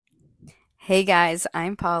Hey guys,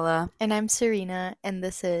 I'm Paula. And I'm Serena, and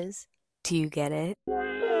this is. Do you get it?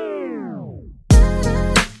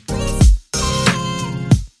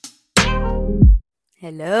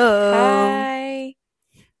 Hello. Hi.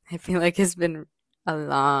 I feel like it's been a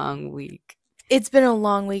long week, It's been a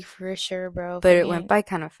long week for sure, bro. but it went by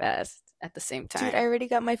kind of fast at the same Dude, I time. already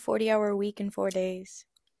got my 40-hour week in 4 days.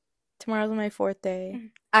 Tomorrow's my fourth day.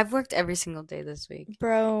 I've worked every single day this week.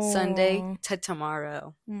 Bro. Sunday to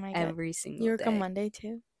tomorrow. Oh my God. Every single You work on day. Monday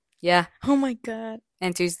too? Yeah, Oh my God.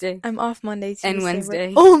 and Tuesday. I'm off Monday, Tuesday. And bro.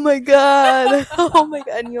 Wednesday. Oh my God. Oh my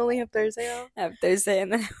God. And you only have Thursday off? I have Thursday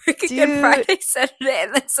and then I work again Dude. Friday, Saturday,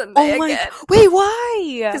 and then Sunday Oh my again. God. Wait,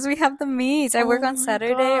 why? Because we have the meets. I work Oh on my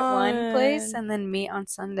Saturday at one place God. and then meet on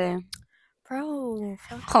Sunday. Bro.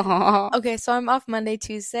 Aw. Okay, so I'm off Monday,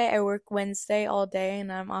 Tuesday. I work Wednesday all day,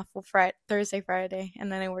 and I'm off for Thursday, Friday,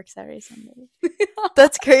 and then I work Saturday, Sunday.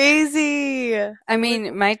 That's crazy. I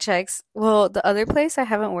mean, my checks, well, the other place I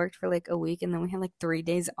haven't worked for like a week and then we had like 3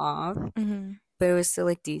 days off, hmm but it was still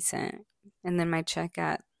like decent. And then my check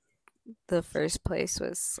at the first place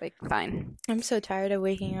was like fine. I'm so tired of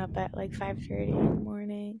waking up at like 5:30 in the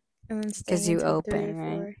morning and then Because staying you until 3 open, or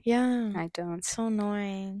right? 4. Yeah, I don't. it's so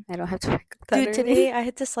annoying. I don't have to wake up that Dude, early. today I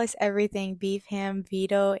had to slice everything: beef, ham,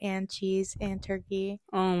 Vito, and cheese, and turkey.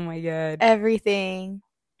 Oh my God. Everything.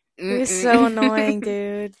 It was so annoying,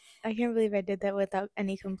 dude. I can't believe I did that without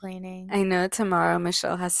any complaining. I know tomorrow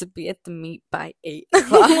Michelle has to be at the meet by 8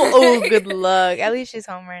 Oh, good luck. At least she's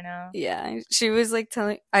home right now. Yeah, she was like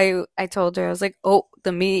telling I told her I was like, "Oh,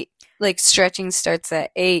 the meet like stretching starts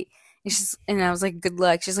at 8." And I was like, "Good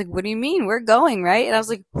luck." She's like, "What do you mean? We're going, right?" And I was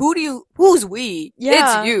like, Who's we?"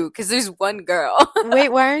 Yeah. It's you cuz there's one girl. Wait,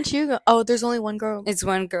 why aren't you Oh, there's only one girl. It's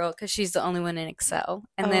one girl cuz she's the only one in Excel.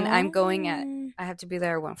 And then I'm going at Oh. I have to be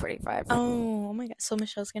there at 1:45. Oh my God. So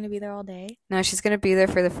Michelle's gonna be there all day? No, she's going to be there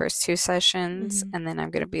for the first 2 sessions Mhm. and then I'm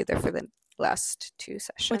going to be there for the last 2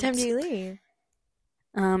 sessions. What time do you leave?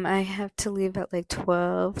 I have to leave at like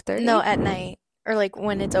 12:30. No, at night. Or like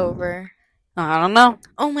when it's over. I don't know.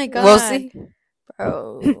 Oh my God. We'll see.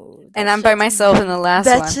 Bro. And I'm by myself in the last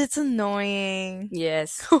That one. shit's annoying.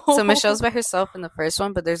 Yes. So Michelle's by herself in the first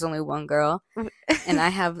one, but there's only one girl. And I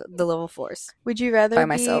have the level 4s. Would you rather by be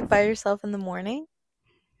myself. by yourself in the morning?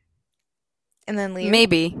 And then leave?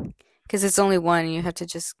 Maybe. Because it's only one and you have to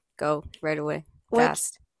just go right away. What?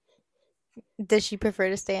 Fast. Does she prefer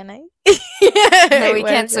to stay at night? No, we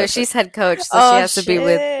can't. So she's head coach, so Oh, she has to be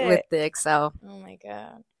with shit. the Excel. Oh my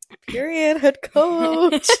God. Period, head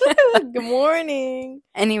coach. Good morning.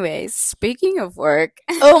 Anyways, speaking of work.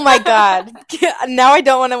 Oh my God. Now I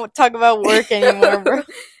don't want to talk about work anymore, bro.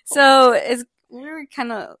 So we were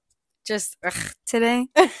kind of just today.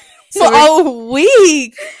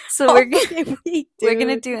 Week. So we're We're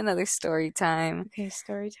gonna do another story time. Okay,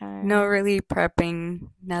 story time. No really prepping,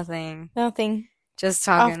 nothing. Nothing. Just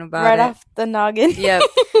talking about right it. off the noggin. Yep.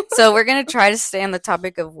 So we're gonna try to stay on the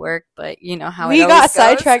topic of work, but you know how we it got always goes.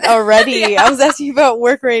 sidetracked already. Yeah. I was asking about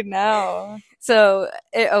work right now. So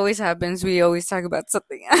it always happens. We always talk about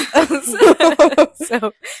something else. So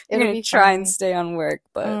we're It'll gonna be try and funny. stay on work,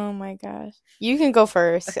 but Oh my gosh. You can go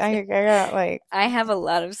first. I got like. I have a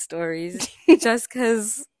lot of stories just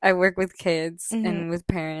because I work with kids Mhm. and with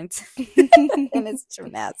parents, and it's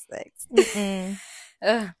gymnastics. Mm-mm.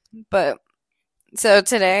 But so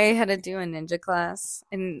today I had to do a ninja class,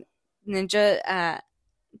 and ninja at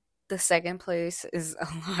the second place is a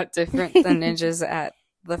lot different than ninjas at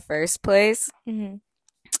the first place. Mhm.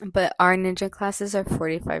 But our ninja classes are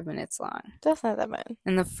 45 minutes long. That's not that bad.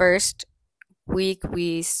 In the first week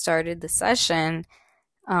we started the session,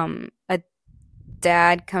 a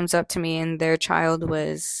dad comes up to me and their child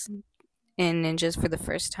was in ninjas for the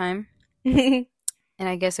first time. And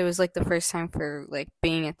I guess it was like the first time for like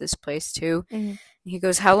being at this place too. Mhm. He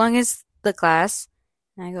goes, "How long is the class?"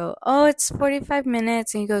 And I go, "Oh, it's 45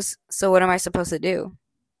 minutes." And he goes, "So what am I supposed to do?"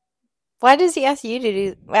 Why does he ask you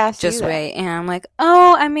to ask Just you that? wait. And I'm like,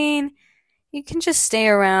 "Oh, I mean, you can just stay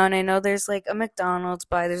around. I know there's like a McDonald's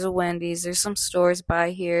by, there's a Wendy's, there's some stores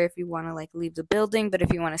by here if you want to like leave the building. But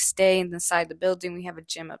if you want to stay inside the building, we have a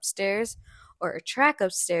gym upstairs or a track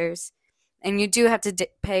upstairs. And you do have to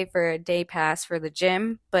pay for a day pass for the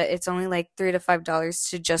gym, but it's only like $3 to $5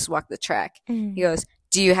 to just walk the track." Mhm. He goes,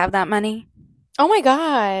 "Do you have that money?" Oh my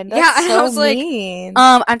God. That's Yeah, and so I was like, mean.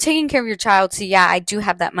 I'm taking care of your child, so yeah, I do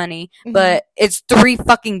have that money, Mhm. but it's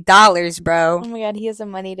 $3 bro. Oh my God, he has the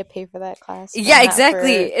money to pay for that class. Yeah, not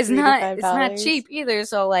exactly. for It's $3 to not $5. cheap either.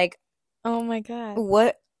 So like, Oh my God.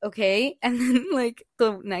 what? Okay. And then like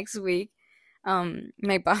the next week,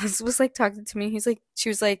 my boss was like talking to me. She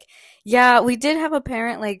was like, "Yeah, we did have a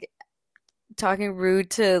parent like talking rude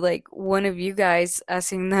to like one of you guys,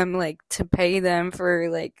 asking them like to pay them for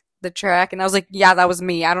like the track, and I was like, yeah, that was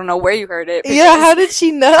me. I don't know where you heard it Yeah, how because did she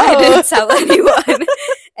I know? didn't tell anyone.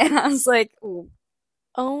 And I was like,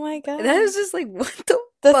 Oh my that god. was just like, what the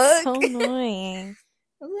That's fuck? so annoying.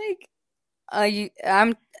 I was like,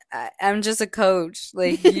 I'm just a coach.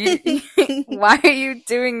 Like you, why are you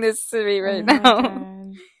doing this to me Oh right my now?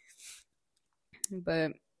 god.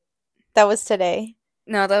 But That was today.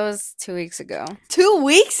 no, that was 2 weeks ago. 2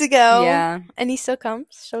 weeks ago. Yeah, And he still comes,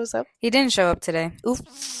 shows up. he didn't show up today. Oof.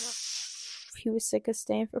 He was sick of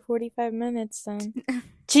staying for 45 minutes then.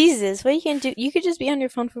 Jesus, what you can do? You could just be on your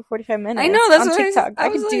phone for 45 I minutes know, that's on what TikTok. I I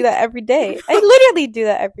was could do like. that every day. I literally do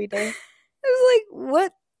that every day. I was like,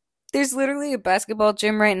 what? There's literally a basketball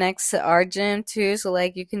gym right next to our gym too, so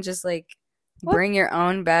like you can just like What? bring your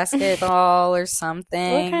own basketball or What kind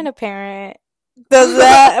something. of parent does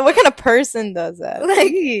that? What kind of person does that?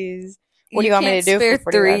 Like Jeez. What do you you want me to can't do for spare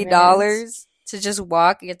 45 three minutes? dollars to just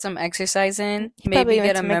walk, get some exercise in, You maybe probably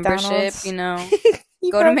get went a to membership, McDonald's.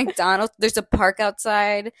 You Go to probably. McDonald's. There's a park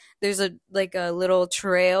outside. There's a like a little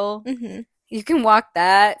trail. Mm-hmm. You can walk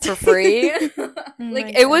that for free. Oh Like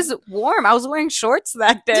my it god. was warm. I was wearing shorts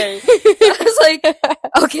that day. So I was like,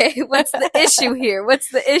 okay, what's the issue here? What's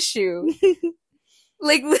the issue?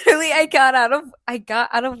 Like literally I got out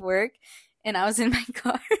of work and I was in my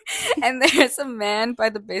car and there's a man by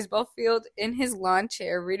the baseball field in his lawn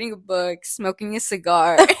chair reading a book, smoking a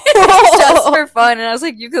cigar just for fun. And I was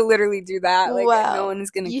like, you could literally do that. Like no Wow. one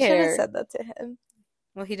is gonna You should have care. said that to him.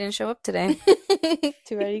 Well, he didn't show up today.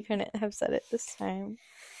 Too bad you couldn't have said it this time.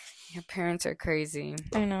 Your parents are crazy.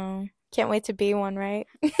 I know. Can't wait to be one, right?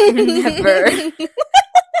 Never.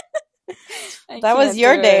 That was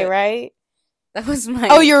your day, right? That was my.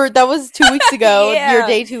 Oh, that was 2 weeks ago. Yeah. Your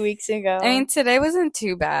day 2 weeks ago. I mean, today wasn't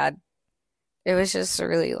too bad. It was just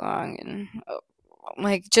really long and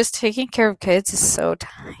like just taking care of kids is so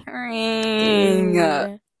tiring.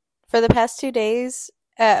 Dude. For the past 2 days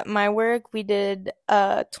at my work, we did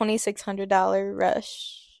a $2,600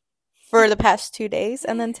 rush for the past 2 days,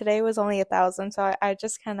 and then today was only 1,000. So I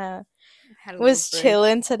just kind of was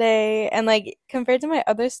chilling today, and like compared to my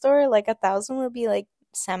other store, like 1,000 would be like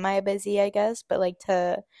semi busy, I guess, but like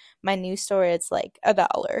to my new store, it's like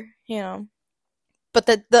 $1, you know. But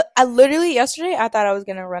I literally yesterday I thought I was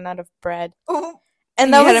gonna run out of bread. Oh.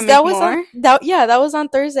 And that was on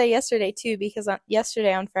Thursday yesterday too, because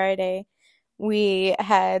yesterday on Friday we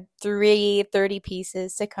had 3 30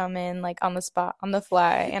 pieces to come in like on the spot on the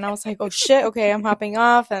fly, and I was like, oh shit, okay, I'm hopping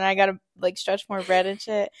off, and I gotta like stretch more bread and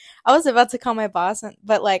shit. I was about to call my boss,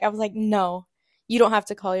 but like I was like, no, you don't have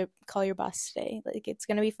to call your boss today. Like it's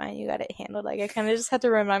gonna be fine. You got it handled. Like I kind of just had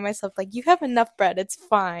to remind myself, like you have enough bread. It's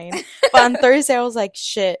fine. But on Thursday I was like,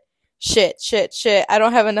 shit. I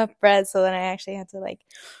don't have enough bread, so then I actually had to like.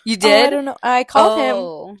 You did? I don't know. I called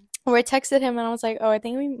him, or I texted him, and I was like, "Oh, I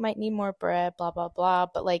think we might need more bread." Blah blah blah.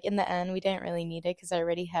 But like in the end, we didn't really need it because I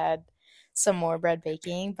already had some more bread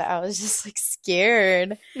baking. But I was just like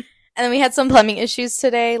scared. And then we had some plumbing issues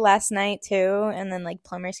last night too, and then like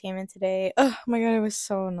plumbers came in today. Oh my god, it was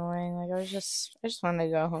so annoying. Like I just wanted to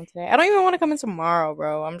go home today. I don't even want to come in tomorrow,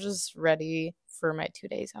 bro. I'm just ready for my 2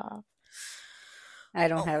 days off. I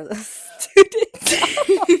don't have those 2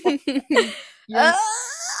 days off.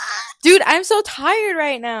 Dude, I'm so tired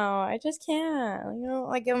right now. I just can't. You know,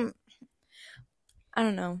 like I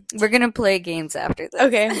don't know. We're gonna play games after this.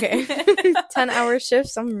 Okay. 10-hour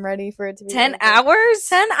shifts. I'm ready for it to be 10 over. hours?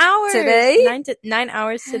 10 hours Today? 9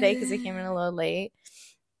 hours today because I came in a little late.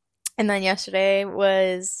 And then yesterday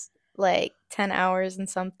was like 10 hours and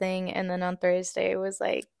something, and then on Thursday it was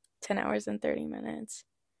like 10 hours and 30 minutes.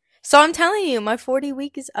 So I'm telling you, my 40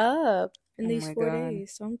 week is up in these 4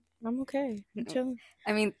 days. So I'm okay. I'm chilling.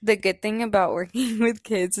 I mean, the good thing about working with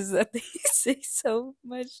kids is that they say so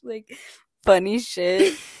much like funny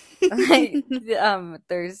shit. Like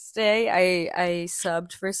Thursday I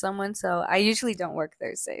subbed for someone, so I usually don't work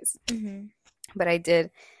Thursdays. Mm-hmm. But I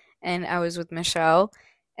did, and I was with Michelle,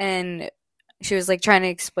 and she was like trying to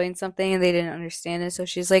explain something and they didn't understand it, so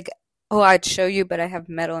she's like, oh, I'd show you, but I have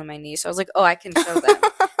metal in my knee. So I was like, oh, I can show them.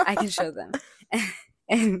 I can show them.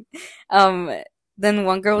 And then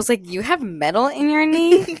one girl was like, you have metal in your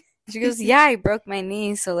knee? She goes, yeah, I broke my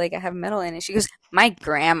knee, so like I have metal in it. She goes, my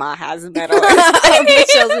grandma has metal in her knee.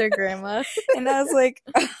 Michelle's your grandma. And I was like,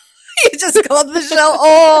 you just called Michelle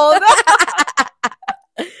old.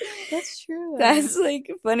 That's true. That's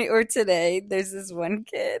like funny. Or today, there's this one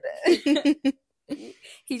kid.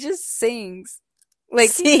 He just sings. Like,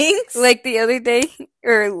 Sings? like the other day,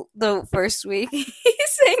 or the first week, he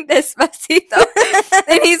sang Despacito,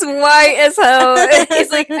 and he's white as hell. And he's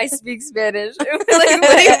like, I speak Spanish. And we're like,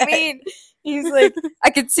 what do you mean? He's like, I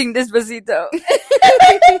can sing Despacito.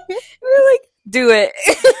 We're like, do it.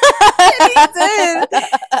 And he did.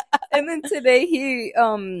 And then today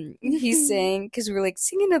he sang, because we were like,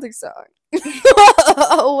 sing another song.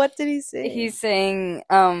 What did he say? He sang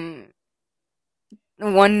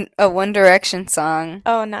One Direction song.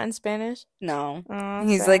 Oh, not in Spanish? No. Oh,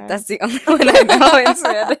 He's sad. like, that's the only one I know in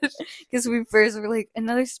Spanish. Because we first were like,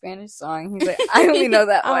 another Spanish song. He's like, I only know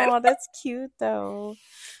that one. Oh, that's cute though.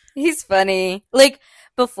 He's funny. Like,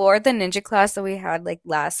 before the ninja class that we had, like,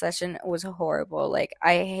 last session was horrible. Like,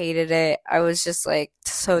 I hated it. I was just, like,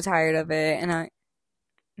 so tired of it. And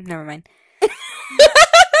never mind.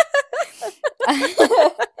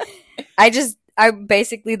 I'm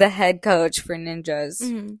basically the head coach for ninjas.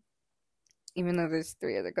 Mm-hmm. Even though there's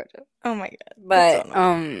 3 other coaches. Oh my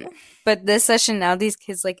god. But this session now, these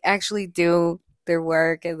kids, like, actually do their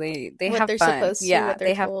work, and they what have they're fun. supposed to, Yeah, what they're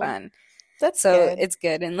they have told. fun. That's So good. it's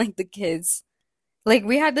good. And, like, the kids, like,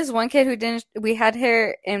 we had this one kid who didn't, we had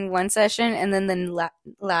her in one session, and then the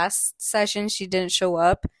last session she didn't show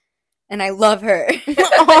up. And I love her.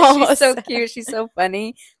 Oh, she's so sad. cute. She's so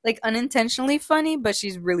funny. Like, unintentionally funny, but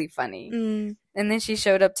she's really funny. Mm. And then she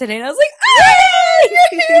showed up today, and I was like, ah,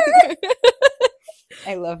 you're here.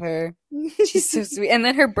 I love her. She's so sweet. And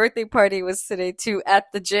then her birthday party was today, too,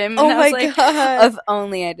 at the gym. And Oh I my was like, god. if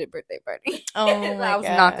only I did birthday party. Oh my I was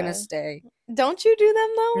not going to god. stay. Don't you do them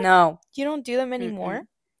though? No. You don't do them anymore?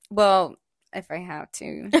 Well, if I have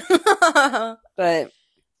to. But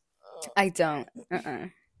I don't.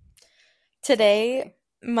 Today,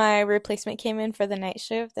 my replacement came in for the night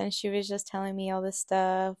shift, and she was just telling me all this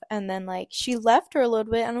stuff. And then, like, she left for a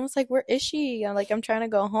little bit, and I was like, where is she? I'm trying to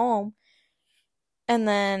go home. And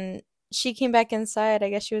then she came back inside. I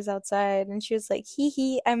guess she was outside, and she was like, hee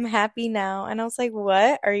hee, I'm happy now. And I was like,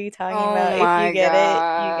 what are you talking about? If you get it,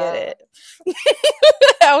 you get it.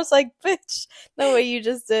 I was like, bitch, no way you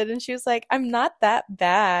just did. And she was like, I'm not that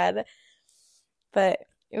bad. But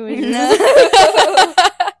it was just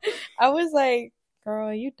I was like,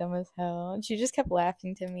 girl, you dumb as hell. And she just kept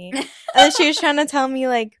laughing to me. And then she was trying to tell me,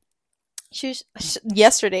 like,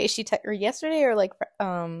 yesterday, was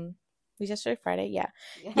yesterday Friday? Yeah.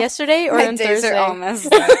 Yesterday or my on days Thursday? are all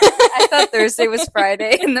messed up. I thought Thursday was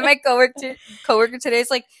Friday. And then my coworker today's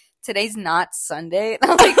like, today's not Sunday. And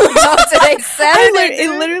I'm like, no, today's Saturday.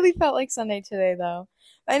 It literally felt like Sunday today, though.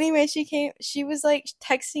 But anyway, she was, like,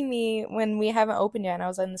 texting me when we haven't opened yet, and I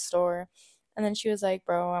was in the store. And then she was like,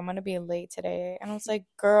 bro, I'm gonna be late today. And I was like,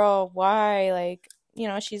 girl, why? Like, you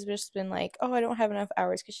know, she's just been like, oh, I don't have enough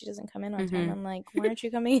hours because she doesn't come in on time. I'm like, why aren't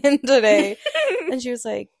you coming in today? And she was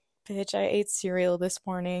like, bitch, I ate cereal this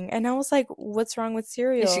morning. And I was like, what's wrong with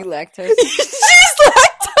cereal? Is she lactose? She's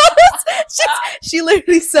lactose. She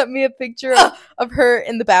literally sent me a picture of her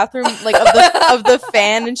in the bathroom, like, of the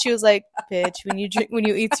fan, and she was like, bitch, when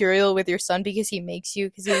you eat cereal with your son because he makes you,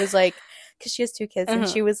 because he was like, because she has 2 kids, and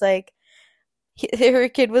she was like, her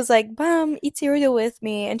kid was like, Mom, eat cereal with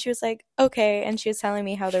me. And she was like, okay. And she was telling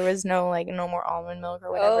me how there was no more almond milk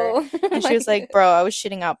or whatever. And she was like, bro, I was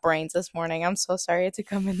shitting out brains this morning. I'm so sorry I had to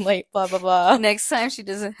come in late, blah, blah, blah. Next time she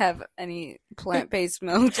doesn't have any plant-based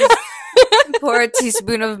milk, just pour a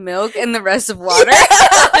teaspoon of milk and the rest of water.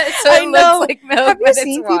 Yeah, so it looks like milk,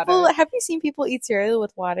 have you seen people eat cereal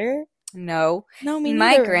with water? No. No, me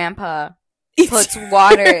My neither. grandpa puts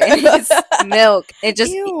water in his milk. It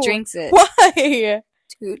just Ew. drinks it. Why?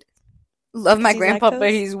 Dude. Love my He's grandpa, lactose?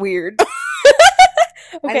 but he's weird.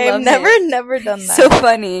 Okay, I I've love never done that. So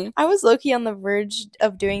funny. I was low-key on the verge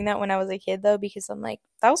of doing that when I was a kid, though, because I'm like,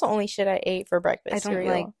 that was the only shit I ate for breakfast. I don't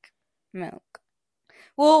cereal. like milk.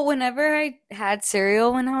 Well, whenever I had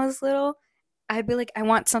cereal when I was little, I'd be like, I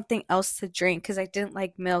want something else to drink because I didn't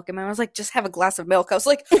like milk. And my mom was like, just have a glass of milk. I was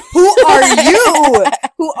like, who are you?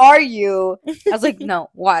 Who are you? I was like, no,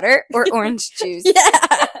 water or orange juice. Yeah.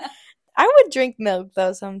 I would drink milk,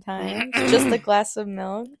 though, sometimes. Just a glass of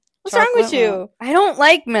milk. What's wrong with you? Milk. I don't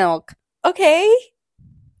like milk. Okay.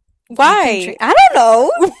 Why? I don't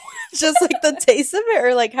know. Just like the taste of it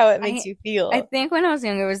or like how it makes you feel? I think when I was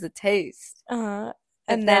younger it was the taste. Uh-huh.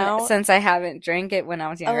 And now, then since I haven't drank it when I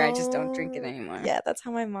was younger, I just don't drink it anymore. Yeah, that's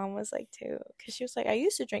how my mom was like too. Because she was like, I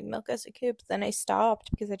used to drink milk as a kid, but then I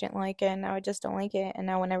stopped because I didn't like it, and now I just don't like it. And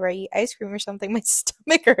now whenever I eat ice cream or something, my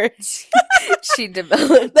stomach hurts. She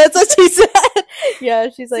developed. That's what she said. Yeah,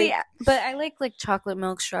 she's like, yeah, but I like chocolate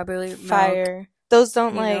milk, strawberry milk. Fire. Those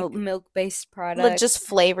don't like milk-based products. just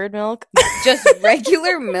flavored milk. Just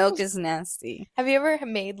regular milk is nasty. Have you ever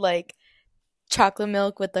made like chocolate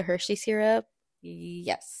milk with the Hershey syrup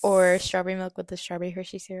Yes. or strawberry milk with the strawberry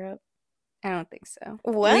Hershey syrup? I don't think so.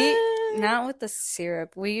 What? Not with the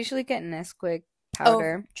syrup. We usually get Nesquik Oh,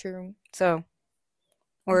 powder. true. So,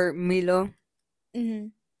 or Milo Mm-hmm.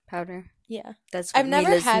 powder. Yeah. That's I've what never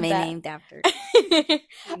Milo's had that. named after.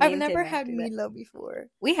 I've Named never him had after that. Milo before.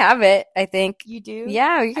 We have it, I think. You do?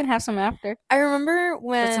 Yeah, you can have some after. I remember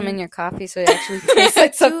when Put some in your coffee so it actually tastes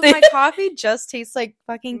like something. Dude, my coffee just tastes like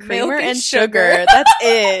fucking creamer Milk and sugar. That's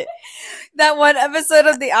it. That one episode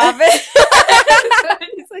of The Office.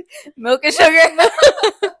 It's like milk and sugar.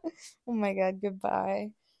 Oh my god,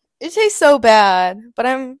 goodbye. It tastes so bad, but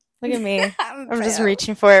look at me. I'm just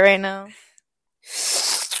reaching for it right now.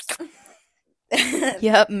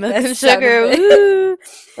 Yep, milk and sugar. Woo.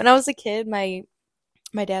 When I was a kid, my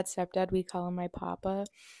dad's stepdad, we call him my papa.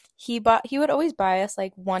 He would always buy us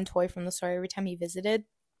like one toy from the store every time he visited.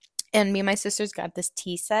 And me and my sisters got this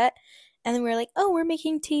tea set. And then we were like, oh, we're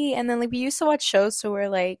making tea. And then like we used to watch shows so where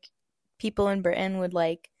like people in Britain would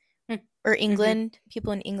like or England,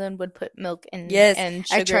 people in England would put milk and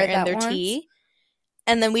sugar in their tea.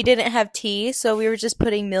 And then we didn't have tea, so we were just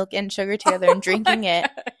putting milk and sugar together and drinking it.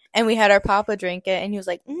 And we had our papa drink it, and he was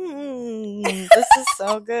like, this is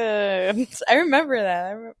so good. I remember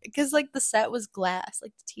that. Because, like, the set was glass.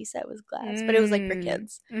 Like, the tea set was glass, but it was, like, for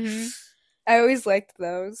kids. Mm-hmm. I always liked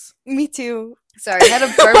those. Me too. Sorry, I had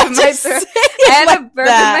a burp in my throat. I had a burp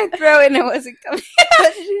in my throat, and it wasn't coming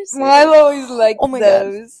out. Well, I've always liked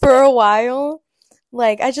those. God. For a while,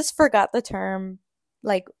 like, I just forgot the term,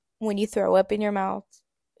 like, when you throw up in your mouth.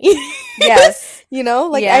 Yes. You know,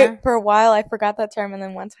 like for a while I forgot that term, and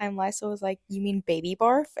then one time Lisa was like, you mean baby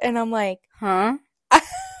barf? And I'm like, huh?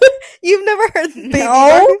 You've never heard baby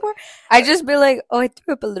barf before? I just be like, oh, I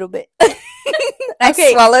threw up a little bit. I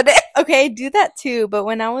swallowed it. Okay, do that too. But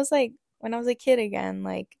when I was a kid again,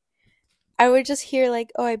 like I would just hear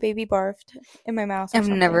like, oh, I baby barfed in my mouth. I've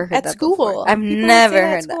never heard that school. Before. I've never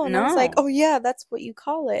heard that. No, I was like, oh yeah, that's what you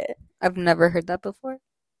call it. I've never heard that before.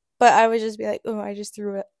 But I would just be like, oh, I just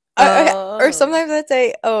threw it. Or sometimes I'd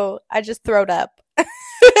say, oh, I just throwed up.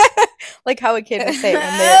 Like how a kid would say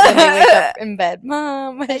when they wake up in bed.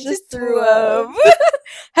 Mom, I just threw up.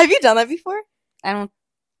 Have you done that before? I've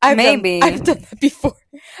done that before.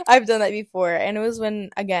 I've done that before. And it was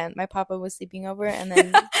when, again, my papa was sleeping over. And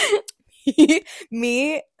then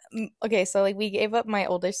okay, so like we gave up my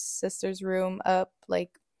older sister's room up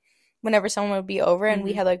like whenever someone would be over, and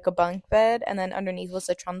we had like a bunk bed, and then underneath was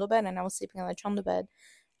a trundle bed, and I was sleeping on the trundle bed.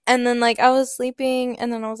 And then like I was sleeping,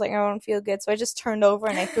 and then I was like, I don't feel good, so I just turned over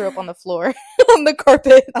and I threw up on the floor on the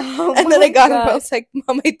carpet. And then I got up, I was like,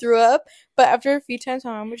 Mom, I threw up. But after a few times,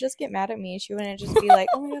 my mom would just get mad at me. She wouldn't just be like,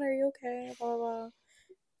 oh my god, are you okay? Blah blah blah.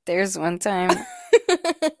 There's one time.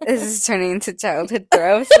 This is turning into childhood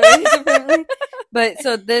throw stories, apparently. But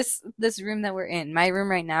so this room that we're in, my room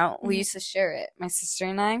right now, we used to share it, my sister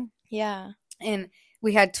and I. Yeah. And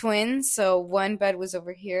we had twins, so one bed was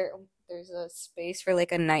over here. There's a space for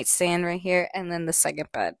like a nightstand right here, and then the second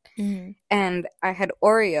bed. Mm-hmm. And I had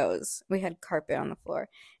Oreos. We had carpet on the floor.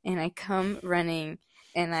 And I come running,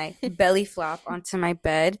 and I belly flop onto my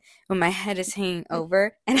bed when my head is hanging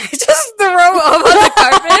over, and I just throw up on the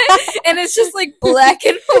carpet, and it's just like black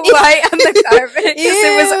and white on the carpet because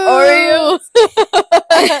it was Oreos.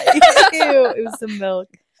 Ew. It was the milk.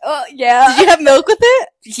 Oh, yeah. Did you have milk with it?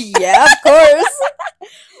 Yeah, of course.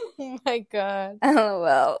 Oh my god.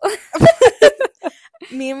 LOL.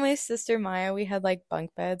 Me and my sister Maya, we had like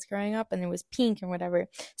bunk beds growing up, and it was pink and whatever.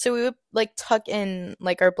 So we would like tuck in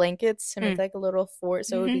like our blankets to make like a little fort,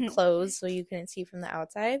 so it would be closed so you couldn't see from the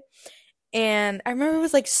outside. And I remember it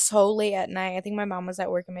was like so late at night. I think my mom was at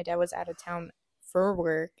work and my dad was out of town for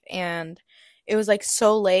work, and it was like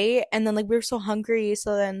so late, and then like we were so hungry,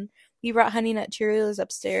 so then we brought Honey Nut Cheerios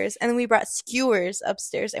upstairs, and then we brought skewers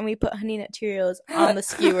upstairs, and we put Honey Nut Cheerios on the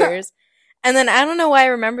skewers. And then I don't know why I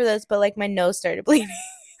remember this, but like my nose started bleeding.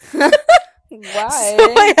 Why?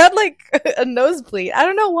 So I had like a nosebleed. I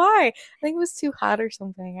don't know why. I think it was too hot or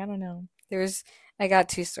something. I don't know. I got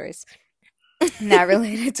two stories. Not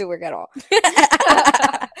related to work at all.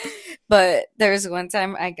 But there was one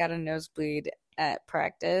time I got a nosebleed at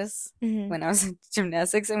practice when I was in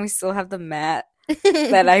gymnastics, and we still have the mat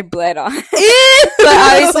that I bled on. But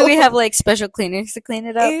obviously we have like special cleaners to clean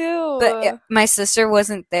it up. Ew. But my sister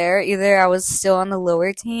wasn't there either. I was still on the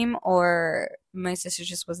lower team, or my sister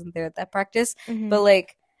just wasn't there at that practice. But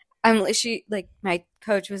like my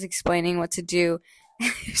coach was explaining what to do.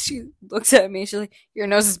 She looks at me, she's like, your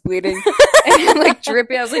nose is bleeding. And I'm like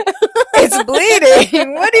dripping. I was like, it's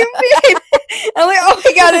bleeding. What do you mean? I'm like, oh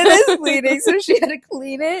my god, it is bleeding. So she had to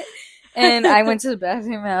clean it. And I went to the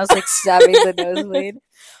bathroom and I was like stabbing the nosebleed.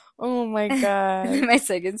 Oh my And then god. my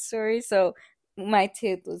second story, so my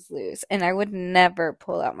tooth was loose and I would never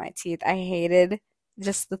pull out my teeth. I hated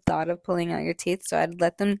just the thought of pulling out your teeth, so I'd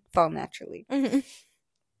let them fall naturally. Mhm.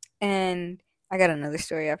 And I got another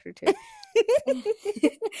story after too.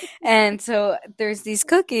 And so there's these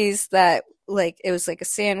cookies that like it was like a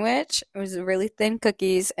sandwich. It was really thin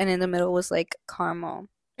cookies and in the middle was like caramel.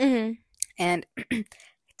 Mhm. And I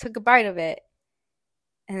took a bite of it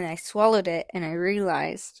and then I swallowed it and I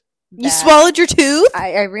realized You that swallowed your tooth?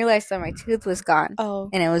 I realized that my tooth was gone Oh.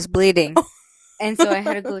 and it was bleeding. And so I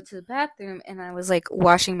had to go to the bathroom and I was like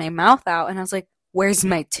washing my mouth out and I was like, where's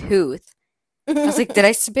my tooth? I was like, did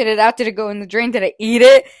I spit it out? Did it go in the drain? Did I eat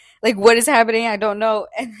it? Like, what is happening? I don't know.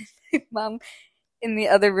 And then my mom in the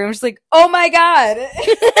other room, she's like, oh my God. And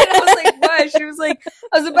I was like, what? She was like,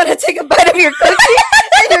 I was about to take a bite of your cookie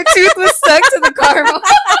and your tooth was stuck to the caramel.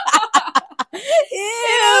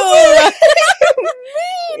 Ew.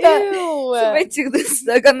 Ew. So my tooth is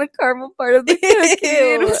stuck on the caramel part of the cookie.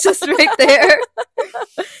 And it was just right there.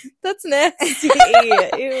 That's nasty.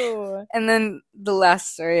 Ew. And then the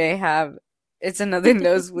last story I have, it's another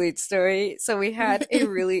nosebleed story. So we had a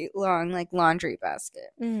really long like laundry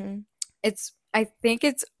basket. Mhm. I think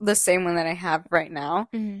it's the same one that I have right now.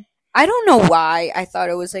 Mhm. I don't know why I thought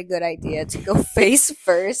it was a good idea to go face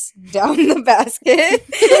first down the basket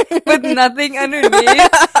with nothing underneath.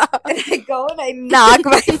 And I go and I knock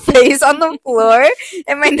my face on the floor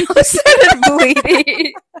and my nose started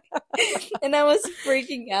bleeding. And I was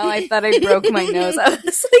freaking out. I thought I broke my nose. I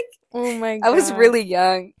was like, Oh my god. I was really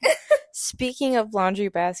young. Speaking of laundry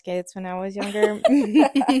baskets, when I was younger,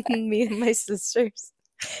 me and my sisters,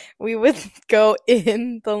 we would go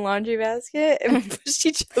in the laundry basket and push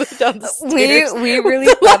each other down the stairs. We really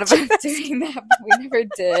with the thought laundry about doing that, but we never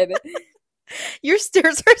did. Your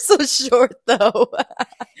stairs are so short, though.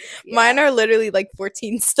 Yeah. Mine are literally like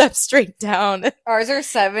 14 steps straight down. Ours are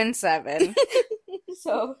 7-7.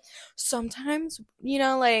 So Sometimes,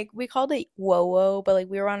 like we called it whoa, but like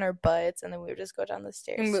we were on our butts and then we would just go down the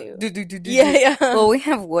stairs too. Yeah. Well, we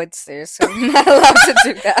have wood stairs, so we're not allowed to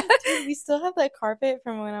do that. Dude, we still have that carpet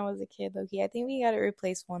from when I was a kid, Loki. I think we got it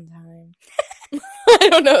replaced one time. I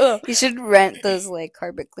don't know though. You should rent those like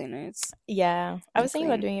carpet cleaners. Yeah, I was thinking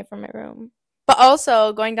about Clean. doing it for my room. But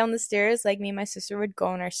also going down the stairs, like me and my sister would go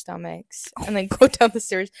on our stomachs and then go down the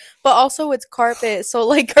stairs. But also it's carpet, so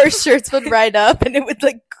like our shirts would ride up and it would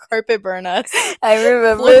like carpet burn us. I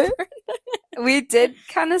remember we did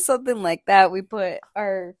kind of something like that. We put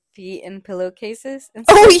our feet in pillowcases and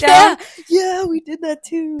Oh sit yeah, down. yeah, we did that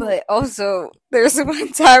too. But also, there's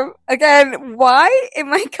one time, again, why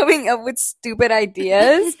am I coming up with stupid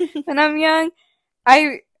ideas when I'm young?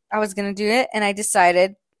 I was going to do it, and I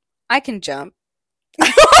decided I can jump.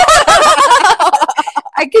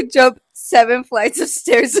 I could jump 7 flights of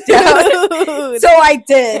stairs down. Dude. So I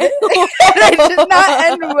did. And I did not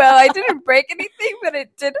end well. I didn't break anything, but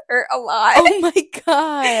it did hurt a lot. Oh my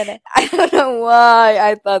god. I don't know why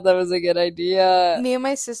I thought that was a good idea. Me and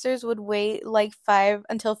my sisters would wait like 5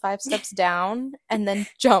 steps down and then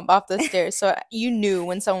jump off the stairs. So you knew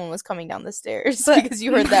when someone was coming down the stairs because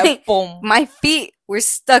you heard that boom. My feet were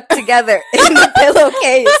stuck together in the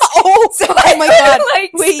pillowcase. So oh my god.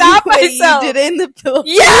 Like, Wait, stop you myself. did it in the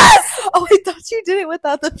pillowcase? Yes! Oh, I thought you did it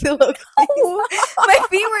without the pillowcase. My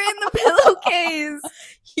feet were in the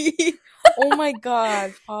pillowcase. Oh my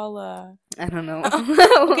god, Paula. I don't know.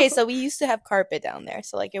 Okay, so we used to have carpet down there,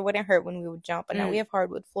 so like it wouldn't hurt when we would jump, but now we have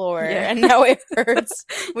hardwood floor, Yeah. and now it hurts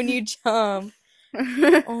when you jump.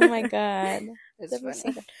 Oh my god. It's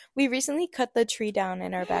funny. We recently cut the tree down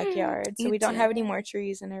in our backyard, so You we don't have any did? more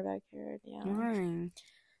trees in our backyard. Yeah. Why?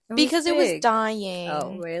 Because it was big. dying.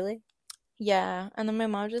 Oh, really? Yeah, and then my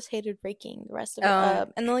mom just hated raking the rest of it Oh.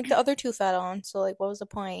 up. And then like the other two fell on, so like what was the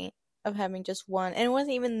point of having just one? And it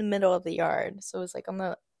wasn't even in the middle of the yard, so it was like on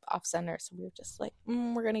the off center, so we were just like,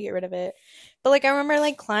 we're gonna get rid of it. But like I remember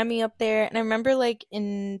like climbing up there, and I remember like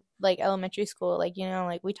in like elementary school, like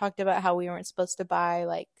like we talked about how we weren't supposed to buy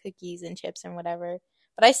like cookies and chips and whatever.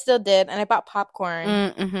 But I still did, and I bought popcorn,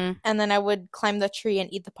 Mm-hmm. and then I would climb the tree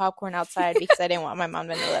and eat the popcorn outside because I didn't want my mom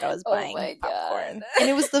to know that I was Oh buying my popcorn. God. And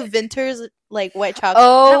it was the Vinters like white chocolate,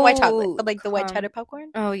 not white chocolate, but like the white cheddar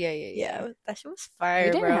popcorn. Oh, yeah. Yeah, that shit was We fire,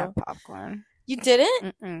 didn't bro. have popcorn. You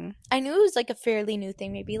didn't? Mm-mm. I knew it was like a fairly new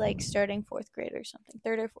thing, maybe like starting 4th grade or something,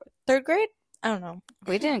 3rd or 4th, 3rd grade. I don't know.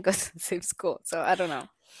 We didn't go to the same school, so I don't know.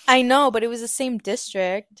 I know, but it was the same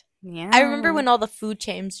district. Yeah. I remember when all the food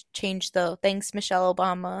changed though. Thanks, Michelle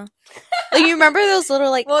Obama. Like you remember those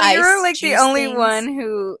little like Well, ice you were like the juice only things? one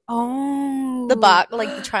who. Oh. The box,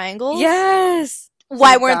 like the triangles. Yes.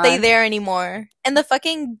 Why They're weren't they gone. there anymore? And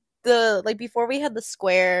the like before we had the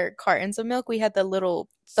square cartons of milk, we had the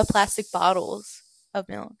plastic bottles of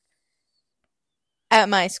milk at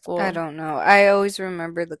my I school. don't know. I always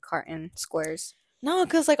remember the carton squares. No,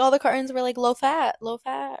 because like all the cartons were like low fat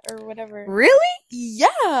or whatever. Really?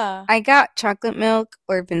 Yeah. I got chocolate milk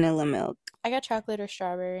or vanilla milk. I got chocolate or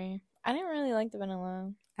strawberry. I didn't really like the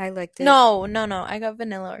vanilla. I liked it. No. I got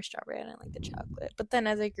vanilla or strawberry. I didn't like the chocolate. But then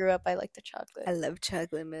as I grew up, I liked the chocolate. I love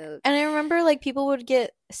chocolate milk. And I remember like people would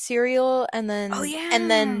get cereal and then Oh, yeah. and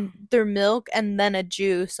then their milk and then a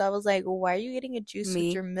juice. So I was like, well, why are you getting a juice Me.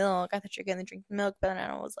 with your milk? I thought you were gonna drink the milk, but then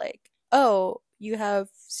I was like, oh, you have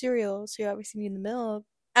cereal, so you obviously need the milk.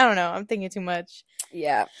 I don't know. I'm thinking too much.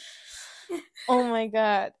 Yeah. Oh my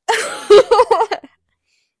god.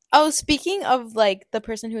 Oh, speaking of like the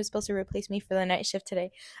person who was supposed to replace me for the night shift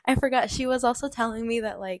today, I forgot she was also telling me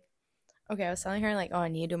that like, okay, I was telling her like, oh, I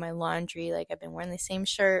need to do my laundry. Like I've been wearing the same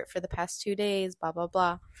shirt for the past 2 days, blah blah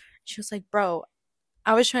blah. She was like, bro,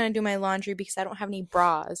 I was trying to do my laundry because I don't have any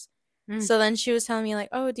bras. So then she was telling me like,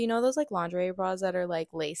 oh, do you know those like lingerie bras that are like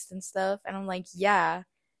laced and stuff? And I'm like, yeah.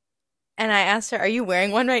 And I asked her, are you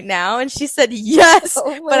wearing one right now? And she said yes. Oh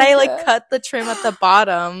But my I like God. cut the trim at the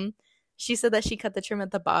bottom. She said that she cut the trim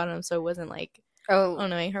at the bottom so it wasn't like Oh.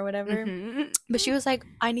 annoying her or whatever. Mhm. But she was like,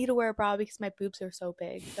 I need to wear a bra because my boobs are so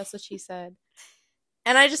big. That's what she said.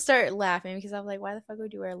 And I just started laughing because I was like, why the fuck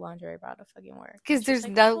would you wear a lingerie bra to fucking work? Because She was there's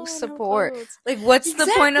like, no "Oh, support. clothes." Like, what's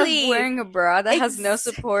the point of Exactly. wearing a bra that has no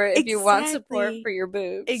support if you want support Exactly. for your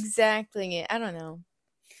boobs? Exactly. I don't know.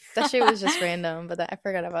 That shit was just random, but I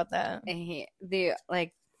forgot about that.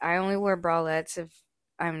 I only wear bralettes if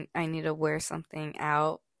I need to wear something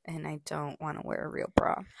out and I don't want to wear a real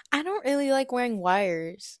bra. I don't really like wearing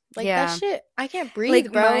wires. Like Yeah. that shit, I can't breathe,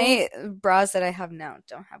 Like bro. my bras that I have now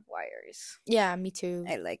don't have wires. Yeah, me too.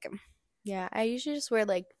 I like them. Yeah, I usually just wear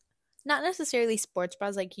like not necessarily sports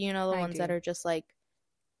bras, like the I ones that do. are just like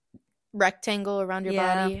rectangle around your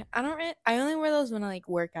Yeah. body. I only wear those when I like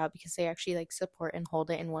work out because they actually like support and hold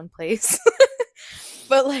it in one place.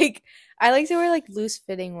 But like I like to wear like loose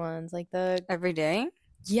fitting ones, like the Every day?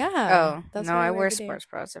 yeah. Oh, no, what I wear every day. sports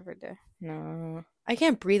bras every day. No, I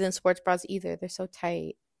can't breathe in sports bras either. They're so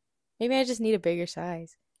tight. Maybe I just need a bigger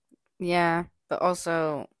size. Yeah, but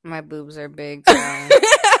also my boobs are big, so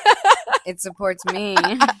it supports me.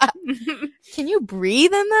 Can you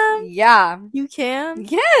breathe in them? Yeah. You can?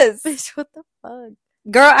 Yes. Bitch, what the fuck?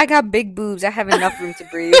 Girl, I got big boobs. I have enough room to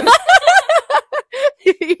breathe.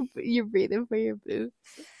 You're breathing for your boobs.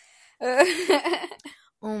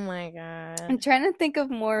 Oh my god. I'm trying to think of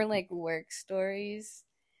more like work stories.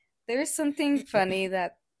 There's something funny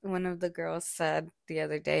that one of the girls said the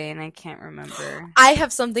other day, and I can't remember. I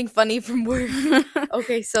have something funny from work.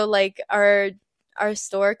 Okay, so like our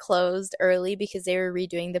store closed early because they were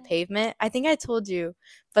redoing the pavement. I think I told you,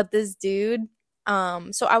 but this dude,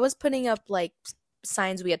 so I was putting up like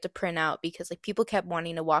signs we had to print out because like people kept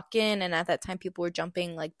wanting to walk in, and at that time people were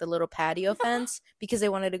jumping like the little patio fence because they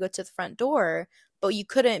wanted to go to the front door, but you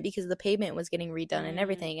couldn't because the pavement was getting redone and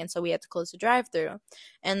everything, and so we had to close the drive-through.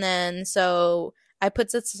 And then so I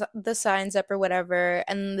put the signs up or whatever,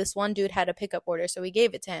 and this one dude had a pickup order, so we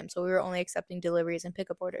gave it to him. So we were only accepting deliveries and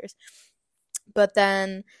pickup orders. But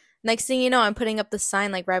then next thing you know, I'm putting up the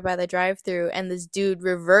sign like right by the drive-through, and this dude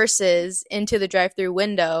reverses into the drive-through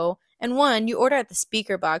window. And one, you order at the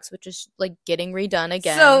speaker box, which is like getting redone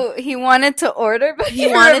again. So he wanted to order, but he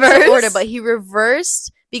wanted to order, but he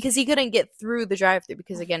reversed because he couldn't get through the drive-through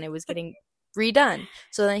because again, it was getting redone.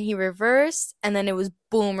 So then he reversed, and then it was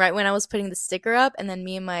boom right when I was putting the sticker up, and then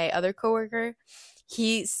me and my other coworker,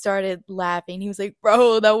 he started laughing. He was like,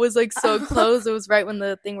 bro, that was like so close. It was right when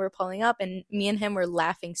the thing were pulling up, and me and him were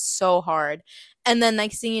laughing so hard. And then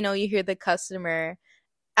next thing you know, you hear the customer,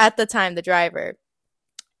 at the time the driver,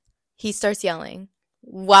 he starts yelling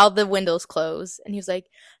while the windows close, and he was like,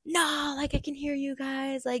 no, like I can hear you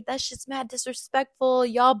guys, like that shit's mad disrespectful,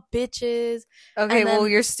 y'all bitches. Okay, And then- well,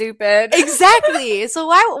 you're stupid. Exactly. So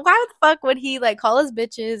why the fuck would he like call us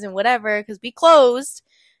bitches and whatever, because we closed.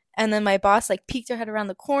 And then my boss like peeked her head around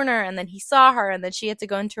the corner, and then he saw her, and then she had to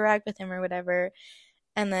go interact with him or whatever.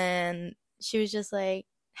 And then she was just like,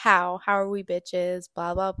 how are we bitches,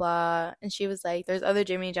 blah blah blah. And she was like, there's other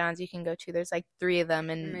Jimmy Johns you can go to, there's like 3 of them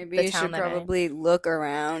in Maybe the you town should that probably look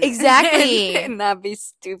around. Exactly. And not be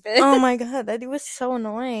stupid. Oh my god, that was so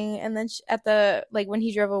annoying. And then at the like when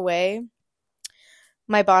he drove away,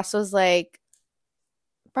 my boss was like,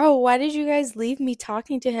 bro, why did you guys leave me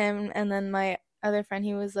talking to him? And then my other friend,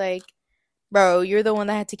 he was like, bro, you're the one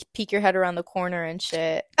that had to peek your head around the corner and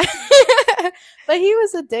shit. But he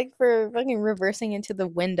was a dick for fucking reversing into the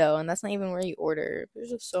window, and that's not even where you order. It was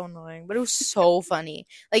just so annoying, but it was so funny.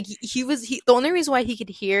 Like the only reason why he could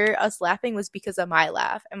hear us laughing was because of my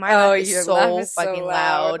laugh, and my laugh Oh, is your laugh so is so fucking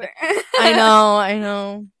loud. loud. I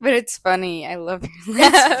know. But it's funny. I love your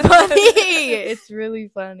It's laugh. funny. It's really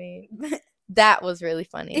funny. That was really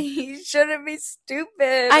funny. You shouldn't be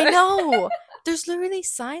stupid. I know. There's literally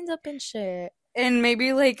signs up and shit. And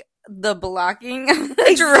maybe like the blocking of the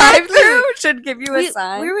Exactly. drive-through should give you a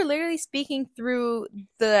sign. We were literally speaking through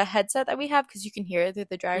the headset that we have because you can hear it through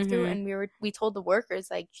the drive-through, Mhm. and we told the workers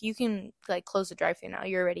like you can like close the drive-through now.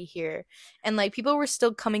 You're already here, and like people were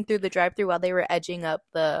still coming through the drive-through while they were edging up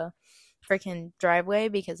the freaking driveway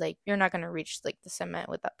because like you're not gonna reach like the cement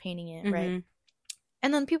without painting it, right? Mhm.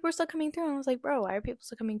 And then people were still coming through, and I was like, bro, why are people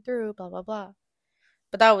still coming through? Blah blah blah.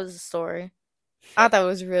 But that was the story. I thought it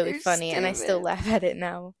was really You're funny, and I still stupid. laugh at it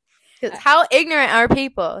now. Because how ignorant are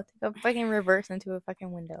people to go fucking reverse into a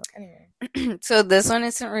fucking window? Anyway. So this one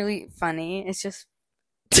isn't really funny. It's just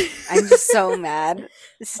I'm just so mad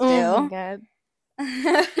still. Oh my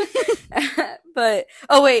god. But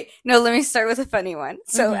oh wait, no, let me start with a funny one.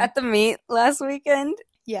 So Mhm. at the meet last weekend,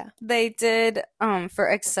 Yeah. they did for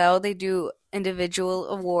Excel, they do individual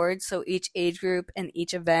awards, so each age group and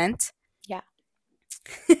each event. Yeah.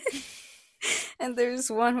 And there's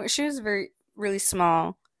one where she was really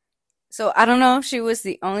small. So I don't know if she was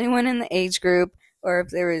the only one in the age group or if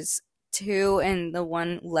there was two and the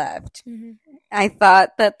one left. Mhm. I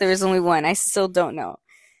thought that there was only one. I still don't know.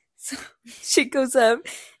 So she goes up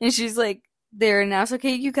and she's like, there now. So,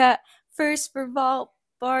 okay, you got first for vault,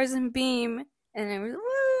 bars, and beam. And then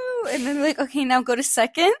woo. And then like, okay, now go to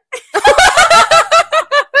second.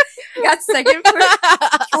 Got second for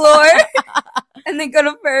floor. And then go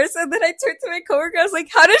to first. And then I turned to my coworker. I was like,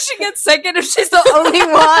 how does she get second if she's the only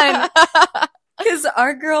one? Because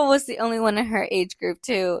our girl was the only one in her age group,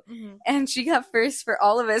 too. Mhm. And she got first for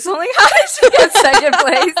all of us. So I'm like, how did she get second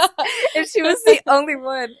place if she was the only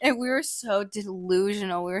one? And we were so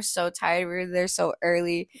delusional. We were so tired. We were there so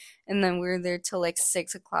early. And then we were there till like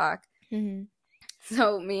 6 o'clock. Mhm.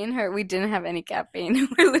 So me and her, we didn't have any caffeine.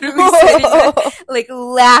 We're literally sitting there, like,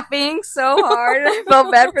 laughing so hard. I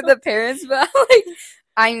felt bad for the parents, but I'm like,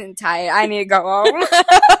 I'm tired. I need to go home.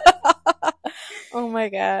 Oh my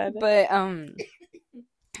god. But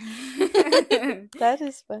That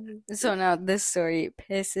is funny. so now this story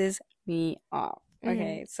pisses me off.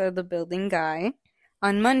 Okay, so the building guy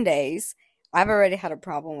on Mondays, I've already had a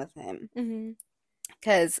problem with him Mhm.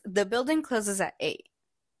 because the building closes at 8.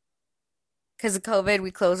 Because of COVID,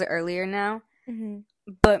 we close it earlier now. Mhm.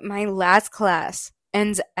 But my last class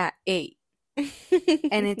ends at 8,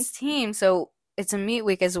 and it's team, so it's a meet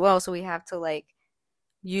week as well. So we have to like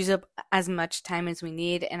use up as much time as we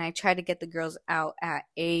need. And I try to get the girls out at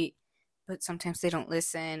 8, but sometimes they don't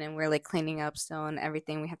listen, and we're like cleaning up still and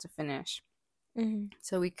everything we have to finish. Mhm.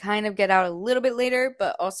 So we kind of get out a little bit later,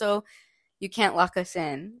 but also you can't lock us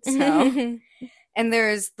in. So, and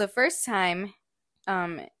there's the first time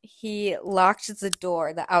he locked the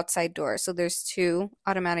door, the outside door. So there's 2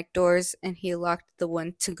 automatic doors, and he locked the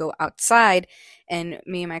one to go outside, and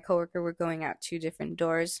me and my coworker were going out 2 different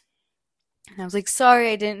doors. And I was like,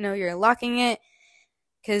 sorry, I didn't know you're locking it.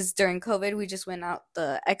 Because during COVID, we just went out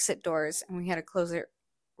the exit doors and we had to close it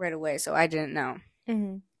right away. So I didn't know.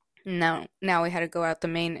 Mhm. Now we had to go out the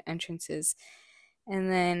main entrances.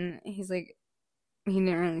 And then he's like, he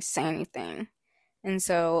didn't really say anything. And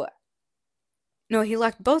so, no, he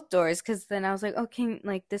locked both doors because then I was like, okay,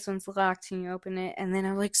 like this one's locked. Can you open it? And then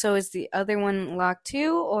I was like, so is the other one locked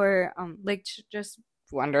too? Or, like, just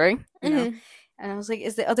wondering, you know? Mhm. And I was like,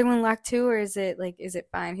 is the other one locked too? Or is it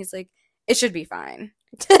fine? He's like, it should be fine.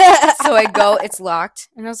 So I go, it's locked.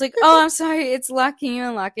 And I was like, oh, I'm sorry, it's locked. Can you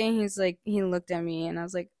unlock it? And he's like, he looked at me and I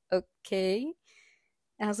was like, okay.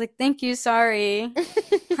 And I was like, thank you, sorry.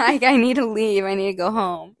 Like, I need to leave. I need to go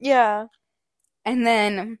home. Yeah. And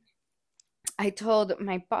then I told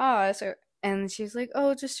my boss, and she's like,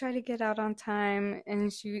 oh, just try to get out on time.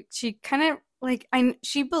 And she kind of, like,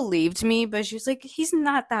 she believed me, but she was like, he's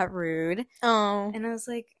not that rude. Oh. And I was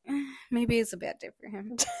like, maybe it's a bad day for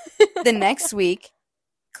him. The next week,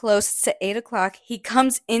 close to 8 o'clock, he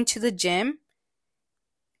comes into the gym,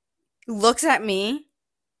 looks at me,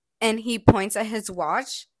 and he points at his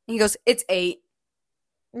watch, and he goes, it's 8.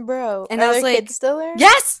 Bro, And are I was there like, kids still there?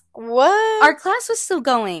 yes! What? Our class was still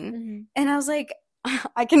going. Mhm. And I was like,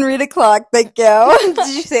 I can read a clock, thank you.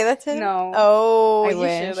 Did you say that to him? No. Oh, I you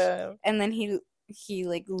wish. should have. And then he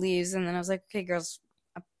like leaves, and then I was like, okay, girls,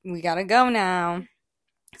 we gotta go now.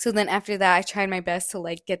 So then after that, I tried my best to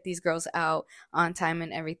like get these girls out on time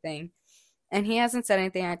and everything. And he hasn't said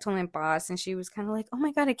anything. I told my boss, and she was kind of like, "Oh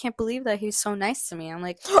my god, I can't believe that he's so nice to me." I'm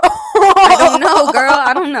like, "I don't know, girl.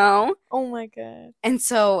 I don't know." Oh my god. And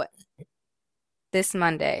so this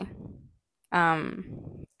Monday,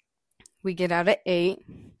 um, we get out at 8,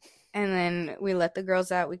 and then we let the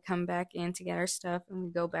girls out. We come back in to get our stuff, and we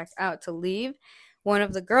go back out to leave. One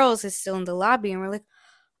of the girls is still in the lobby, and we're like,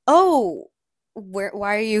 "Oh,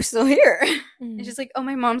 why are you still here?" And she's like, "Oh,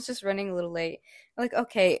 my mom's just running a little late." We're like,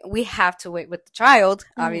 okay, we have to wait with the child,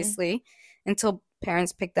 obviously, until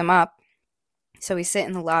parents pick them up. So we sit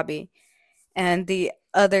in the lobby, and the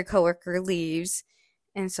other coworker leaves,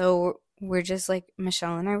 and so we're just like,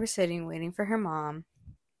 Michelle and I were sitting waiting for her mom,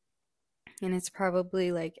 and it's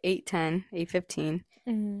probably like 8:10,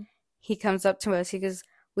 8:15. He comes up to us. He goes,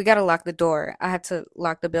 "We gotta lock the door. I had to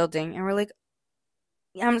lock the building." And we're like,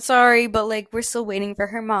 "I'm sorry, but like we're still waiting for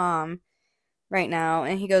her mom right now."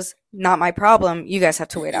 And he goes, "Not my problem. You guys have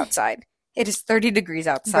to wait outside. It is 30 degrees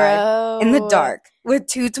outside in the Bro. dark with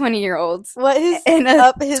two 20-year-olds What is and a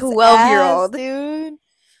up his 12-year-old." dude?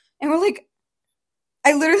 And we're like,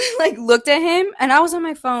 I literally like looked at him, and I was on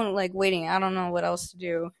my phone like waiting. I don't know what else to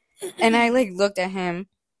do. And I like looked at him,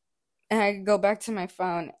 and I go back to my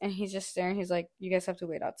phone, and he's just staring. He's like, "You guys have to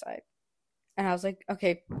wait outside." And I was like,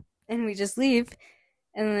 "Okay." And we just leave.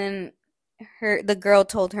 And then the girl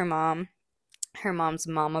told her mom's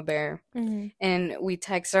mama bear. And we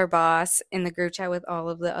text our boss in the group chat with all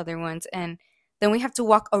of the other ones. And then we have to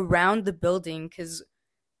walk around the building because,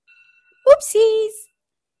 whoopsies,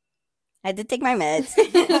 I did take my meds.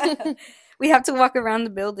 We have to walk around the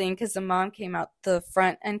building because the mom came out the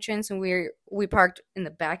front entrance, and we parked in the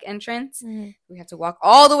back entrance. We had to walk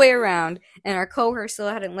all the way around, and our coworker still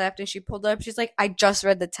hadn't left, and she pulled up. She's like, "I just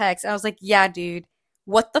read the text." And I was like, "Yeah, dude,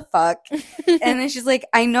 what the fuck?" And then she's like,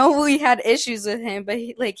 "I know we had issues with him, but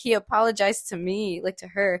he apologized to me, like to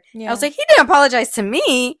her." Yeah. I was like, "He didn't apologize to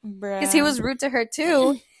me because he was rude to her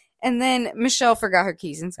too." And then Michelle forgot her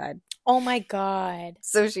keys inside. Oh my god.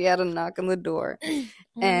 So she had to knock on the door.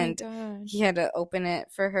 And he had to open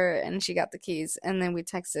it for her, and she got the keys. And then we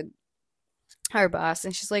texted our boss,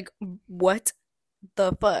 and she's like, "What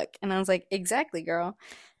the fuck?" And I was like, "Exactly, girl."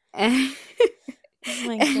 And, oh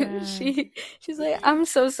my god. She's like, "I'm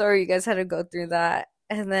so sorry you guys had to go through that."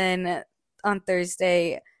 And then on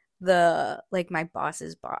Thursday, my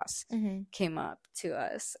boss's boss came up to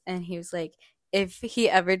us, and he was like, "If he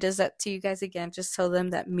ever does that to you guys again, just tell them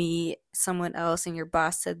that me, someone else, and your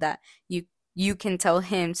boss said that you can tell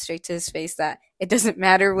him straight to his face that it doesn't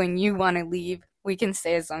matter when you want to leave. We can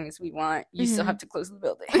stay as long as we want. You still have to close the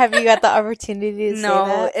building." Have you got the opportunity to say that?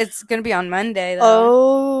 No, it's going to be on Monday, though.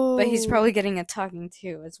 Oh. But he's probably getting a talking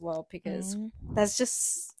to as well, because that's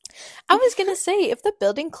just... I was going to say, if the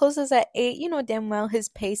building closes at 8, you know damn well his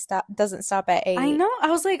pay doesn't stop at 8. I know. I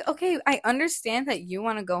was like, okay, I understand that you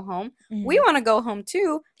want to go home. We want to go home,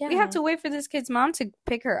 too. Yeah. We have to wait for this kid's mom to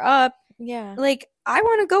pick her up. Yeah. Like, I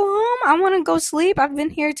want to go home. I want to go sleep. I've been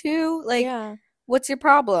here, too. Like, what's your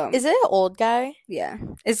problem? Is it an old guy? Yeah.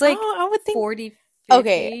 It's like I would think 40, 50.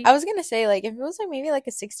 Okay, I was going to say, like, if it was like maybe like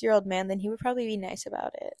a 60-year-old man, then he would probably be nice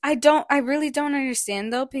about it. I really don't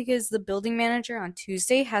understand, though, because the building manager on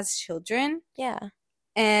Tuesday has children. Yeah.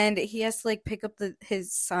 And he has to, like, pick up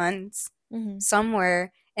his sons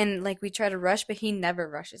somewhere. And, like, we try to rush, but he never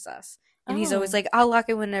rushes us. And he's always like, "I'll lock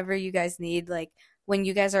it whenever you guys need. Like, when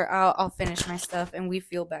you guys are out, I'll finish my stuff." And we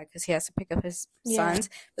feel bad because he has to pick up his sons.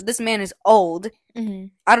 But this man is old.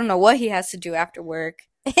 I don't know what he has to do after work.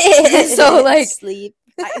 So, like, sleep.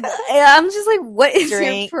 I'm just like, what is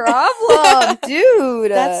your problem,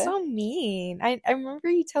 dude? That's so mean. I remember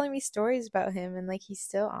you telling me stories about him, and like he's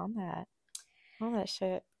still on that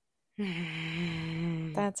shit.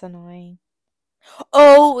 That's annoying.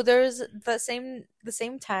 Oh, there's the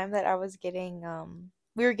same time that I was getting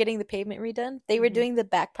we were getting the pavement redone. They were doing the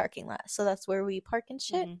back parking lot, so that's where we park and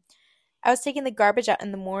shit. I was taking the garbage out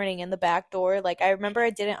in the morning, and the back door, like, I remember I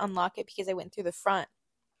didn't unlock it because I went through the front.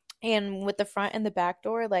 And with the front and the back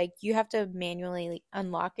door, like, you have to manually like,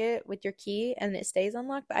 unlock it with your key, and it stays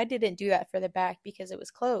unlocked. But I didn't do that for the back because it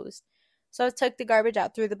was closed. So I took the garbage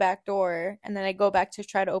out through the back door, and then I go back to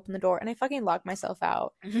try to open the door, and I fucking locked myself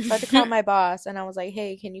out. So I had to call my boss, and I was like,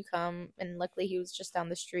 "Hey, can you come?" And luckily he was just down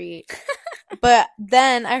the street. But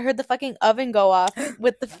then I heard the fucking oven go off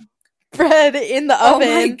with the bread in the oven.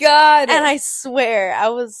 Oh my god. And I swear, I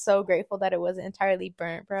was so grateful that it wasn't entirely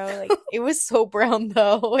burnt, bro. Like, it was so brown,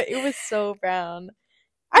 though. It was so brown.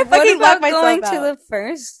 I fucking locked myself going out. To the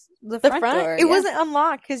front door? It wasn't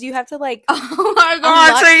unlocked because you have to, like, oh my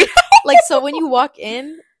god. Like, so when you walk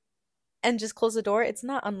in and just close the door, it's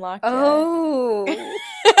not unlocked yet. Oh.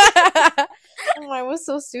 I was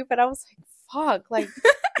so stupid. I was like, fuck. Like,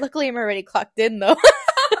 luckily I'm already clocked in, though.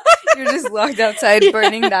 You're just locked outside,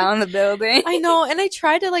 burning down the building. I know, and I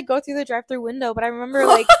tried to, like, go through the drive-thru window, but I remember,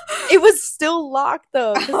 like, it was still locked,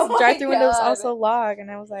 though, because the drive-thru window was also locked, and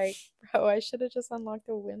I was like, bro, I should have just unlocked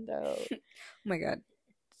the window. Oh my god.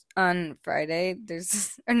 On Friday,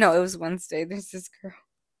 it was Wednesday, there's this girl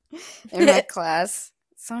in my class.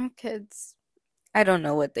 Some kids, I don't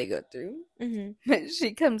know what they go through, but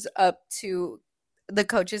she comes up to the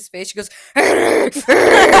coach's face, she goes, and we're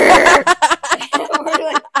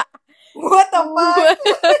like, what the fuck?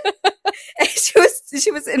 And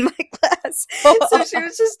she was in my class, so she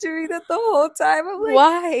was just doing that the whole time. I'm like,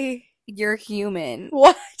 why? You're human.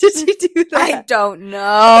 Why did she do that? I don't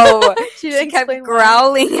know. she kept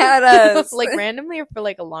growling at us. Like randomly or for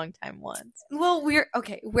like a long time once? Well,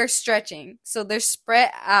 we're stretching. So they're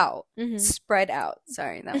spread out. Spread out.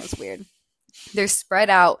 Sorry, that was weird. They're spread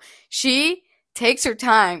out. She takes her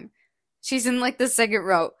time. She's in like the second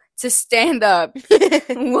row to stand up,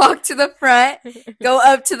 walk to the front, go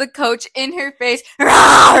up to the coach in her face.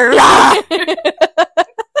 Rah, rah.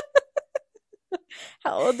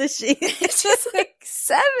 How old is she? She's like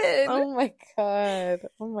 7. Oh my god.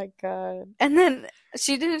 Oh my god. And then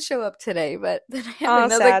she didn't show up today, but then I have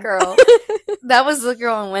another sad. girl. That was the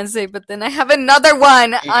girl on Wednesday, but then I have another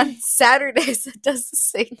one on Saturdays that does the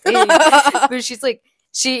same thing. But she's like,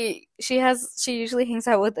 she usually hangs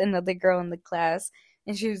out with another girl in the class,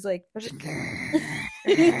 and she was like,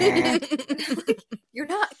 you're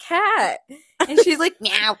not a cat. And she's like,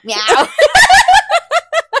 meow, meow.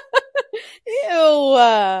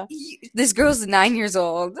 Ew. This girl's 9 years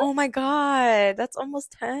old. Oh my god. That's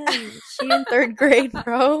almost 10. She in 3rd grade,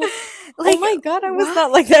 bro. Like, oh my god, I was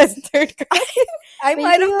not like that in 3rd grade. I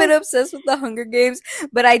might have been obsessed with the Hunger Games,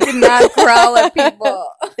 but I did not growl at people.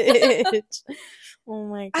 Bitch. Oh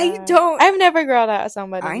my god. I've never growled at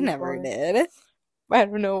somebody. I never did. I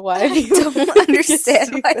don't know why. I don't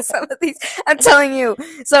understand why some of these. I'm telling you,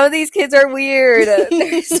 some of these kids are weird.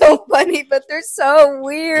 They're so funny, but they're so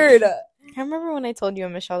weird. I remember when I told you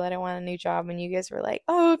and Michelle that I want a new job, and you guys were like,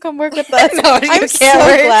 "Oh, come work with us." No, I'm so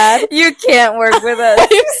glad you can't work with us.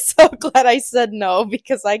 I'm so glad I said no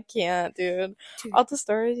because I can't, dude. All the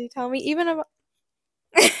stories you tell me, even about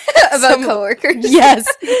coworkers. Yes.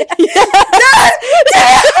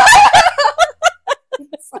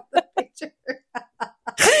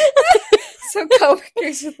 So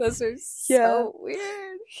coworkers with us are so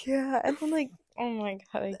weird. Yeah, and then like, oh my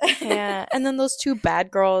god, I can't. And then those 2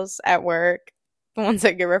 bad girls at work, the ones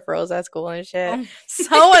that get referrals at school and shit,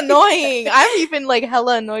 so annoying. I'm even like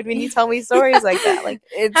hella annoyed when you tell me stories like that. Like,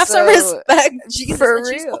 have some respect. Jesus, for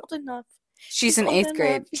real. She's old enough. She's in 8th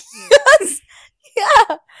grade. Yes.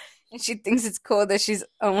 Yeah. And she thinks it's cool that she's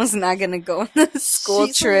almost not gonna go on the school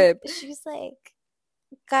trip. She's like,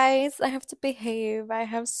 guys, I have to behave. I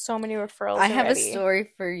have so many referrals. I have a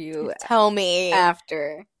story for you. Tell me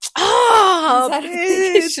after. Oh, I don't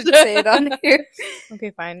think I should say it on here.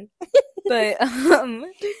 Okay, fine. But oh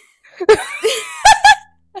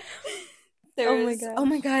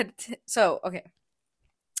my god. So okay,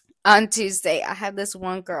 on Tuesday I had this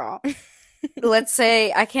one girl. Let's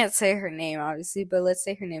say, I can't say her name obviously, but let's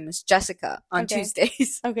say her name is Jessica on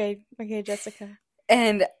Tuesdays. Okay, Jessica.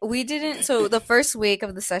 And we didn't, so the first week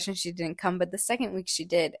of the session she didn't come, but the second week she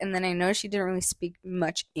did. And then I know she didn't really speak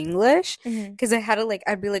much English because I had to like,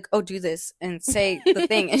 I'd be like, oh, do this and say the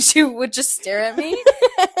thing. And she would just stare at me.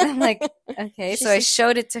 And I'm like, okay. So I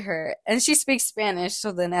showed it to her and she speaks Spanish.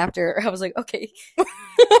 So then after I was like, okay.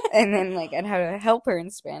 And then like I'd have to help her in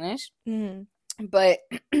Spanish. But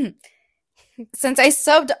since I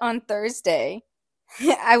subbed on Thursday,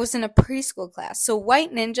 I was in a preschool class. So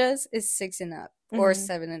White Ninjas is 6 and up or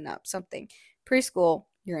 7 and up, something. Preschool,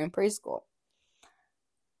 you're in preschool.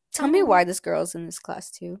 Tell me why this girl's in this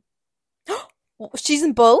class too. She's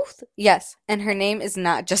in both? Yes, and her name is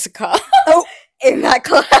not Jessica. In that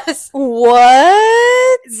class.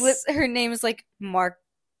 What? Her name is like Marcus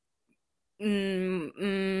in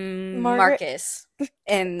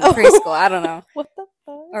preschool. I don't know. What the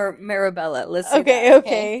fuck? Or Marabella. Listen.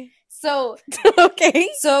 Okay. So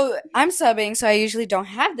So I'm subbing, so I usually don't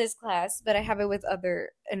have this class, but I have it with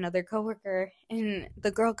another coworker, and the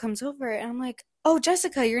girl comes over, and I'm like, "Oh,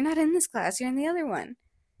 Jessica, you're not in this class. You're in the other one."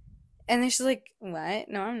 And then she's like, "What?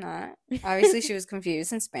 No, I'm not." Obviously, she was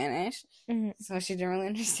confused in Spanish, so she didn't really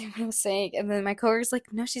understand what I was saying. And then my coworker's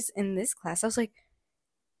like, "No, she's in this class." I was like,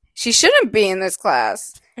 "She shouldn't be in this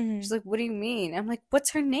class." She's like, "What do you mean?" I'm like, "What's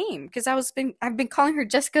her name?" Because I've been calling her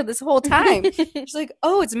Jessica this whole time. She's like,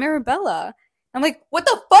 "Oh, it's Marabella." I'm like, "What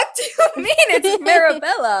the fuck do you mean it's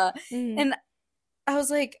Marabella?" And I was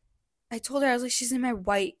like, I told her, I was like, she's in my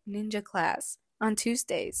white ninja class on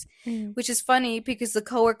Tuesdays, Mm. which is funny because the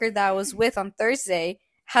coworker that I was with on Thursday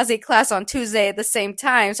has a class on Tuesday at the same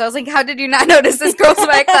time. So I was like, how did you not notice this girl's in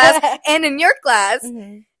my class and in your class?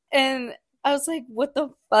 Mhm. And I was like, what the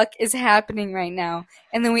fuck is happening right now?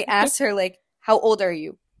 And then we asked her, like, how old are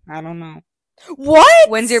you? I don't know. What?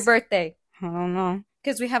 When's your birthday? I don't know.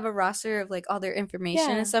 Because we have a roster of like all their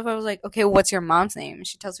information and stuff. I was like, okay, what's your mom's name? And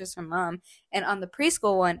she tells her it's her mom. And on the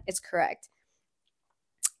preschool one, it's correct.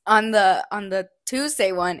 On the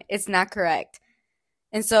Tuesday one, it's not correct.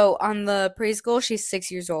 And so on the preschool, she's 6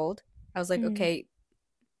 years old. I was like, okay,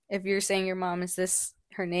 if you're saying your mom is this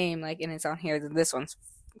her name, like, and it's on here, then this one's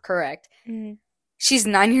correct. She's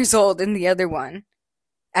 9 years old in the other one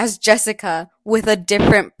as Jessica with a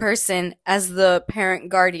different person as the parent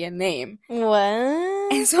guardian name.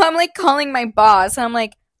 What? And so I'm like calling my boss and I'm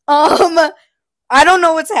like, I don't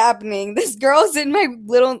know what's happening. This girl's in my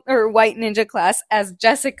little or white ninja class as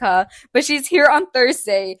Jessica, but she's here on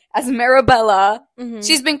Thursday as Marabella.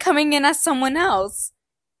 She's been coming in as someone else.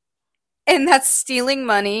 And that's stealing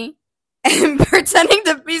money and pretending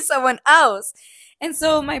to be someone else. And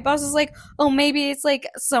so my boss was like, oh, maybe it's like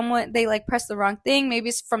someone, they like pressed the wrong thing. Maybe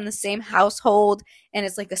it's from the same household and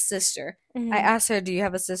it's like a sister. I asked her, do you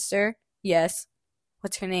have a sister? Yes.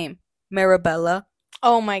 What's her name? Marabella.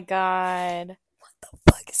 Oh my god. What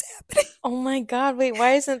the fuck is happening? Oh my god. Wait,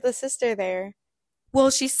 why isn't the sister there?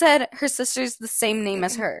 Well, she said her sister's the same name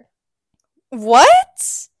as her.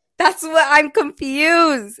 What? That's what I'm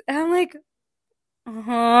confused. And I'm like,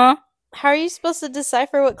 How are you supposed to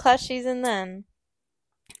decipher what class she's in then?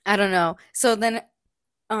 I don't know. So then,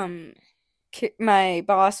 my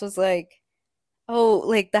boss was like, oh,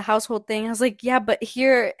 like the household thing. I was like, yeah, but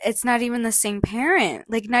here it's not even the same parent,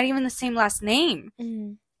 like not even the same last name.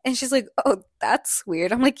 And she's like, oh, that's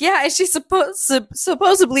weird. I'm like, yeah, and she's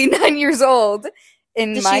supposedly 9 years old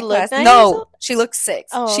in Does my she look class. 9 years No, old? she looks 6.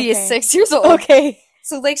 Oh, She is okay. 6 years old. Okay.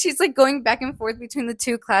 So like she's like going back and forth between the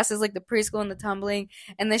two classes, like the preschool and the tumbling,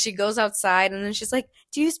 and then she goes outside and then she's like,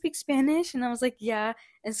 do you speak Spanish? And I was like, yeah.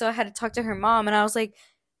 And so I had to talk to her mom and I was like,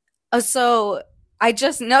 oh, so I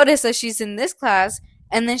just noticed that she's in this class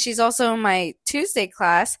and then she's also in my Tuesday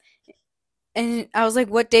class. And I was like,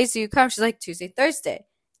 what days do you come? She's like, Tuesday, Thursday.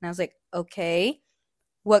 And I was like, okay,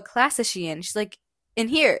 what class is she in? She's like, in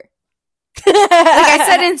here. Like I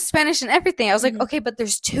said in Spanish and everything. I was like, okay, but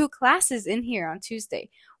there's 2 classes in here on Tuesday.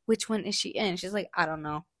 Which one is she in? She's like, I don't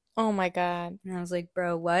know. Oh my god. And I was like,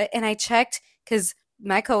 bro, what? And I checked because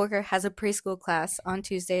my coworker has a preschool class on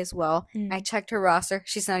Tuesday as well. I checked her roster.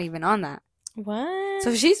 She's not even on that. What?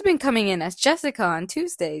 So she's been coming in as Jessica on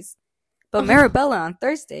Tuesdays, but Marabella on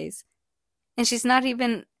Thursdays. And she's not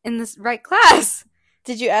even in this right class.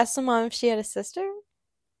 Did you ask the mom if she had a sister?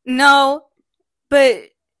 No, but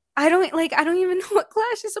I don't even know what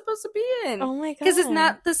class she's supposed to be in. Oh my god. Because it's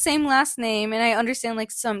not the same last name, and I understand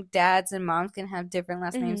like some dads and moms can have different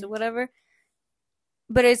last names or whatever.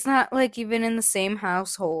 But it's not like even in the same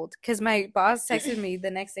household. Because my boss texted me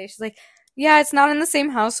the next day. She's like, yeah, it's not in the same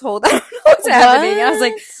household. I don't know what's happening. I was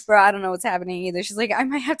like, bro, I don't know what's happening either. She's like, I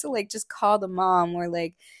might have to like just call the mom or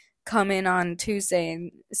like come in on Tuesday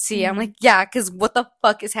and see. I'm like, yeah, because what the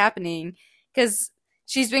fuck is happening? Because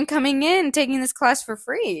she's been coming in taking this class for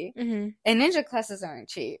free. And ninja classes aren't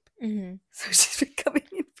cheap. So she's been coming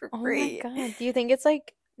in for free. Oh my god. Do you think it's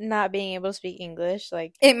like not being able to speak English?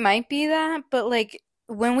 Like it might be that, but like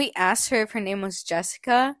when we asked her if her name was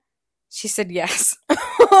Jessica, she said yes.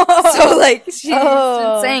 So like she's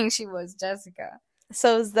been saying she was Jessica.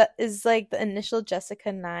 So is like the initial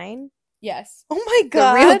Jessica 9? Yes. Oh my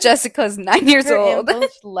god. The real Jessica is 9 years her old.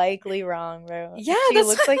 info's likely wrong, bro. Yeah, she that's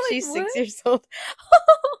looks like what, she's what? 6 years old.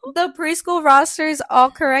 The preschool roster is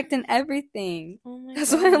all correct and everything. Oh my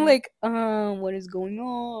That's god. why I'm like, what is going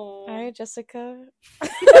on? Alright, Jessica.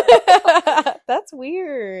 That's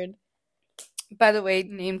weird. By the way,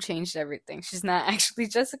 name changed everything. She's not actually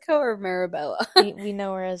Jessica or Marabella. We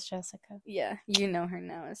know her as Jessica. Yeah, you know her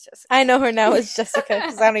now as Jessica. I know her now as Jessica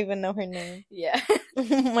because I don't even know her name. Yeah.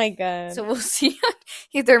 Oh my god. So we'll see on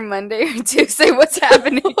either Monday or Tuesday what's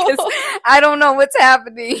happening because I don't know what's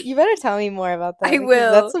happening. You better tell me more about that. I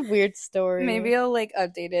will. That's a weird story. Maybe I'll like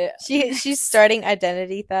update it. She's starting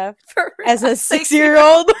identity theft For as a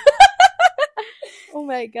 6-year-old. Oh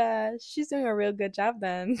my gosh, she's doing a real good job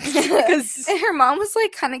then. And her mom was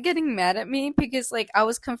like kind of getting mad at me because like I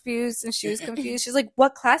was confused and she was confused. She's like,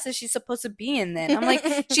 what class is she supposed to be in then? I'm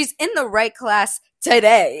like, she's in the right class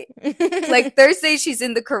today. Like Thursday she's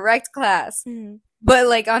in the correct class. But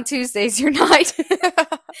like on Tuesdays you're not.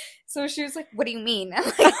 So she was like, what do you mean? I'm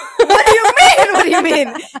like, what do you mean? What do you mean?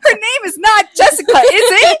 Her name is not Jessica, is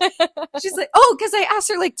it? She's like, oh, because I asked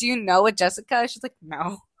her, like, do you know a Jessica? She's like,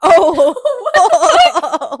 no. Oh.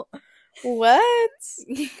 What?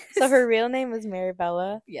 So her real name is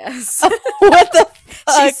Maribella? Yes. What the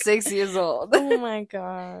fuck? She's 6 years old. Oh my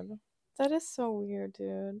god. That is so weird,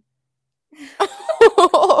 dude.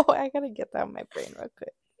 I gotta get that in my brain real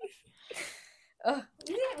quick.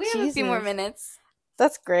 We have a few more minutes.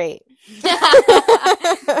 That's great.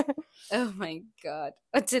 Oh my god.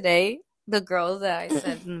 Today, the girl that I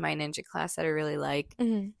said in my ninja class that I really like,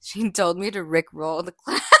 she told me to rickroll the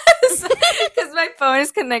class because my phone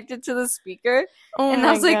is connected to the speaker. Oh and my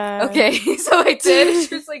I was like, God. okay. So I did. And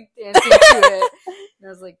she was like dancing to it. And I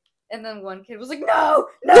was like, and then one kid was like, no.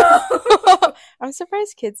 I'm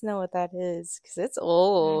surprised kids know what that is because it's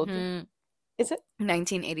old. Mm-hmm. Is it?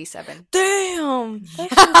 1987. Damn. That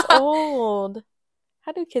shit's old.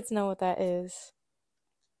 How do kids know what that is?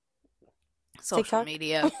 Social TikTok?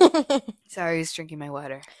 media. Sorry, I was drinking my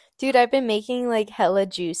water. Dude, I've been making like hella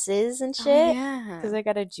juices and shit. Oh, yeah. Because I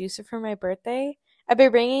got a juicer for my birthday. I've been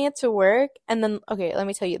bringing it to work. And then, okay, let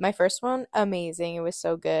me tell you. My first one, amazing. It was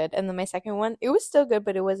so good. And then my second one, it was still good,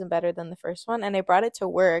 but it wasn't better than the first one. And I brought it to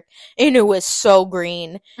work. And it was so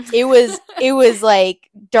green. It was like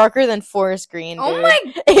darker than forest green, dude. Oh my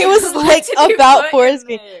God. It was like about forest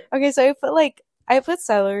green. Okay, so I put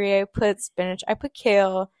celery, I put spinach, I put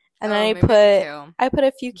kale. And then I put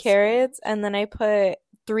a few carrots, and then I put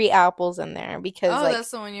 3 apples in there because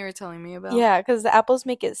that's the one you were telling me about. Yeah, because the apples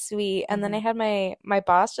make it sweet. And then I had my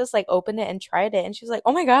boss just like open it and tried it, and she was like,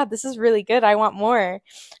 "Oh my God, this is really good. I want more."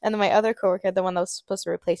 And then my other coworker, the one that was supposed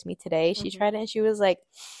to replace me today, she tried it and she was like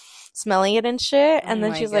smelling it and shit. And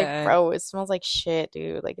then she's like, "Bro, it smells like shit,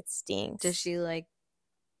 dude. Like it stinks." Does she like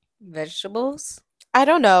vegetables? I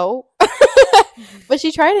don't know, but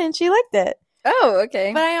she tried it and she liked it. Oh,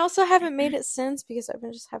 okay. But I also haven't made it since because I've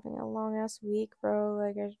been just having a long ass week, bro.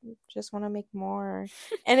 Like I just want to make more.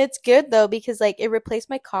 And it's good though because like it replaced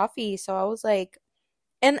my coffee, so I was like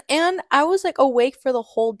and I was like awake for the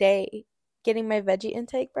whole day getting my veggie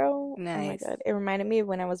intake, bro. Nice. Oh my God. It reminded me of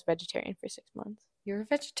when I was vegetarian for 6 months. You were a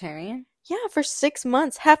vegetarian? Yeah, for 6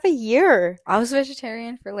 months, half a year. I was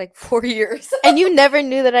vegetarian for like 4 years. And you never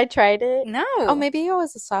knew that I tried it? No. Oh, maybe I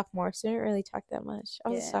was a sophomore, so I didn't really talk that much. I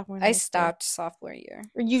was a sophomore. I stopped sophomore year.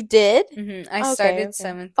 You did? Mm-hmm. I started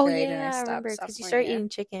 7th grade and I stopped remember, because you sophomore started year. eating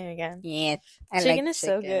chicken again. Yeah, Chicken is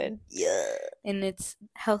so good. Yeah, and it's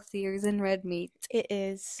healthier than red meat. It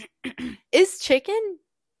is. Is chicken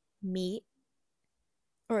meat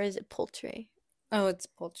or is it poultry? Oh, it's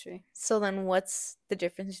poultry. So then what's the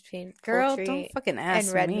difference between Girl, poultry don't fucking ask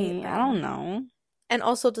and red me. meat? I don't know. And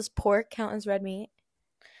also, does pork count as red meat?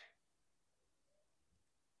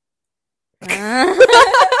 I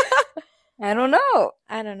don't know.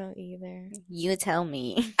 I don't know either. You tell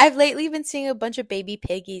me. I've lately been seeing a bunch of baby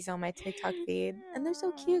piggies on my TikTok feed. And they're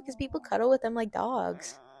so cute because people cuddle with them like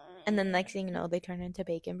dogs. And then next thing you know, they turn into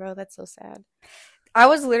bacon, bro. That's so sad. I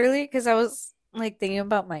was literally, because I was like thinking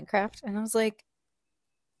about Minecraft, and I was like,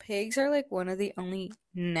 pigs are like one of the only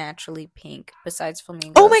naturally pink besides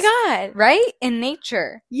flamingos. Oh my God. Right? In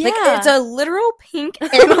nature. Yeah. Like, it's a literal pink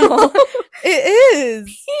animal. It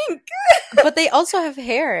is. Pink. But they also have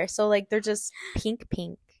hair. So, like, they're just pink,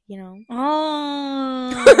 you know?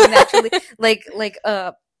 Oh. Naturally. like,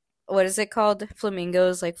 what is it called?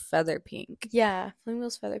 Flamingos, like, feather pink. Yeah.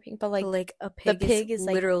 Flamingo's feather pink. But, like a pig is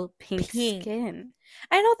like, literal pink pink skin.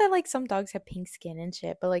 I know that, like, some dogs have pink skin and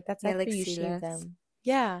shit. But, like, that's after like you shave Silas. them.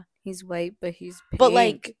 Yeah. He's white, but he's pink. But,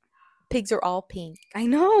 like, pigs are all pink. I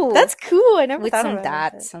know. That's cool. I never with thought some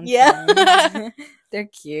about dots. that. Yeah. They're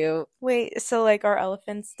cute. Wait, so like are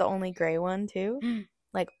elephants the only gray one too?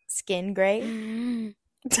 Like skin gray? Do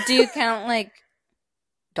you count like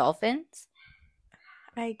dolphins?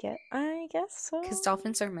 I guess so. Because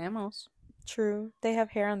dolphins are mammals. True. They have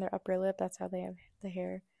hair on their upper lip. That's how they have the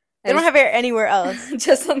hair. They don't have hair anywhere else.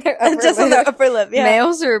 Just on their upper Just lip. on their upper lip. Yeah.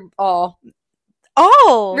 Males are all.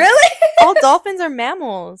 Oh, Really? All dolphins are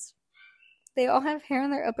mammals. They all have hair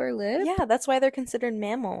on their upper lip? Yeah, that's why they're considered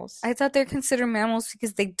mammals. I thought they're considered mammals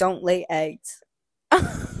because they don't lay eggs.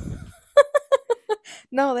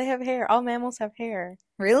 No, they have hair. All mammals have hair.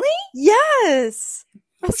 Really? Yes.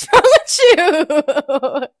 What's wrong with you?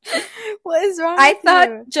 What is wrong I with thought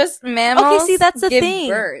you? just mammals Okay, see, that's the give thing.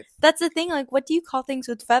 birth. That's the thing. Like, what do you call things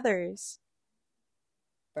with feathers?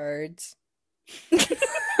 Birds.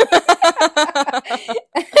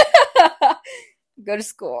 Go to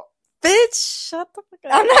school. Bitch, shut the fuck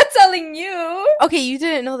up. I'm not telling you. Okay, you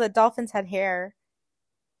didn't know that dolphins had hair.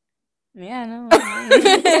 Yeah, no.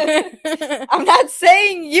 I'm not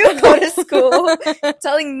saying you go to school. I'm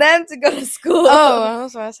telling them to go to school. Oh, I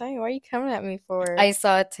was about to say, what are you coming at me for? I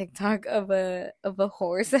saw a TikTok of a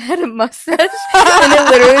horse that had a mustache, and it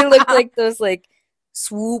literally looked like those like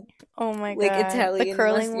swoop. Oh my like god, Italian the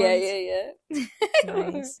curling ones. Yeah.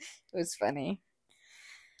 Nice. It was funny.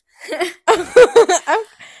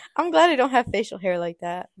 I'm glad I don't have facial hair like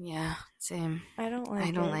that. Yeah, same. I don't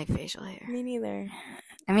like facial hair. Me neither.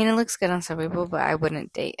 I mean, it looks good on some people, but I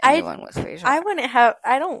wouldn't date anyone with facial hair.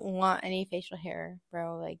 I don't want any facial hair,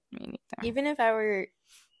 bro. Like, me neither. Even if I were,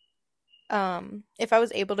 if I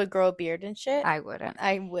was able to grow a beard and shit, I wouldn't.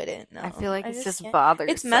 No. I feel like it's just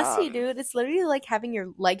bothersome. It's messy, dude. It's literally like having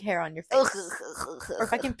your leg hair on your face. Or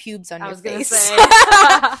fucking pubes on your face. I was gonna say.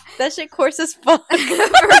 That shit coarse as fuck. For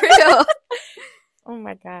real. Oh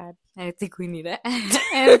my god. I think we need to end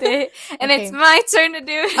it. And okay. It's my turn to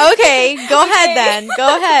do it. Okay, go ahead then.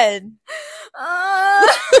 Go ahead.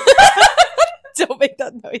 Don't make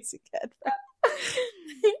that noise again.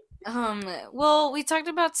 Well, we talked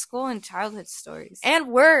about school and childhood stories. And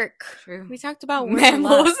work. True. We talked about work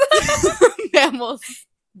mammals. Mammals.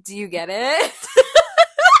 Do you get it?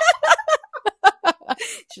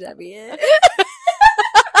 Should that be it?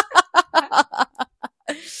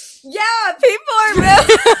 Yeah, people are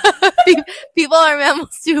mammals. People are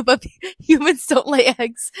mammals too, but humans don't lay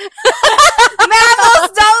eggs.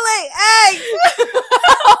 Mammals don't lay eggs.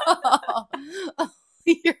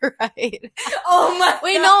 You're right. Oh my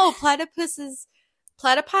Wait, God. No, platypuses.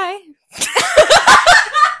 Platypi?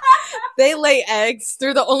 They lay eggs.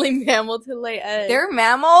 They're the only mammal to lay eggs. They're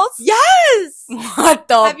mammals? Yes! What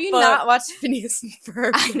the Have you not watched Phineas and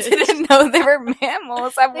Ferb? I didn't know they were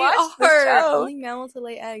mammals. I've watched the show. Only mammal to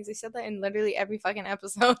lay eggs. They said that in literally every fucking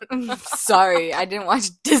episode. Sorry, I didn't watch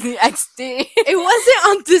Disney XD. It wasn't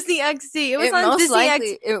on Disney XD. It was on Disney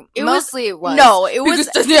XD. It was. No, it was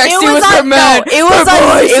Disney XD was for men. It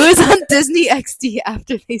was on Disney XD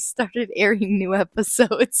after they started airing new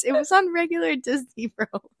episodes. It was on regular Disney, bro.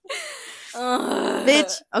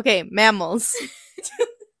 Bitch. Okay, mammals.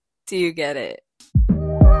 Do you get it?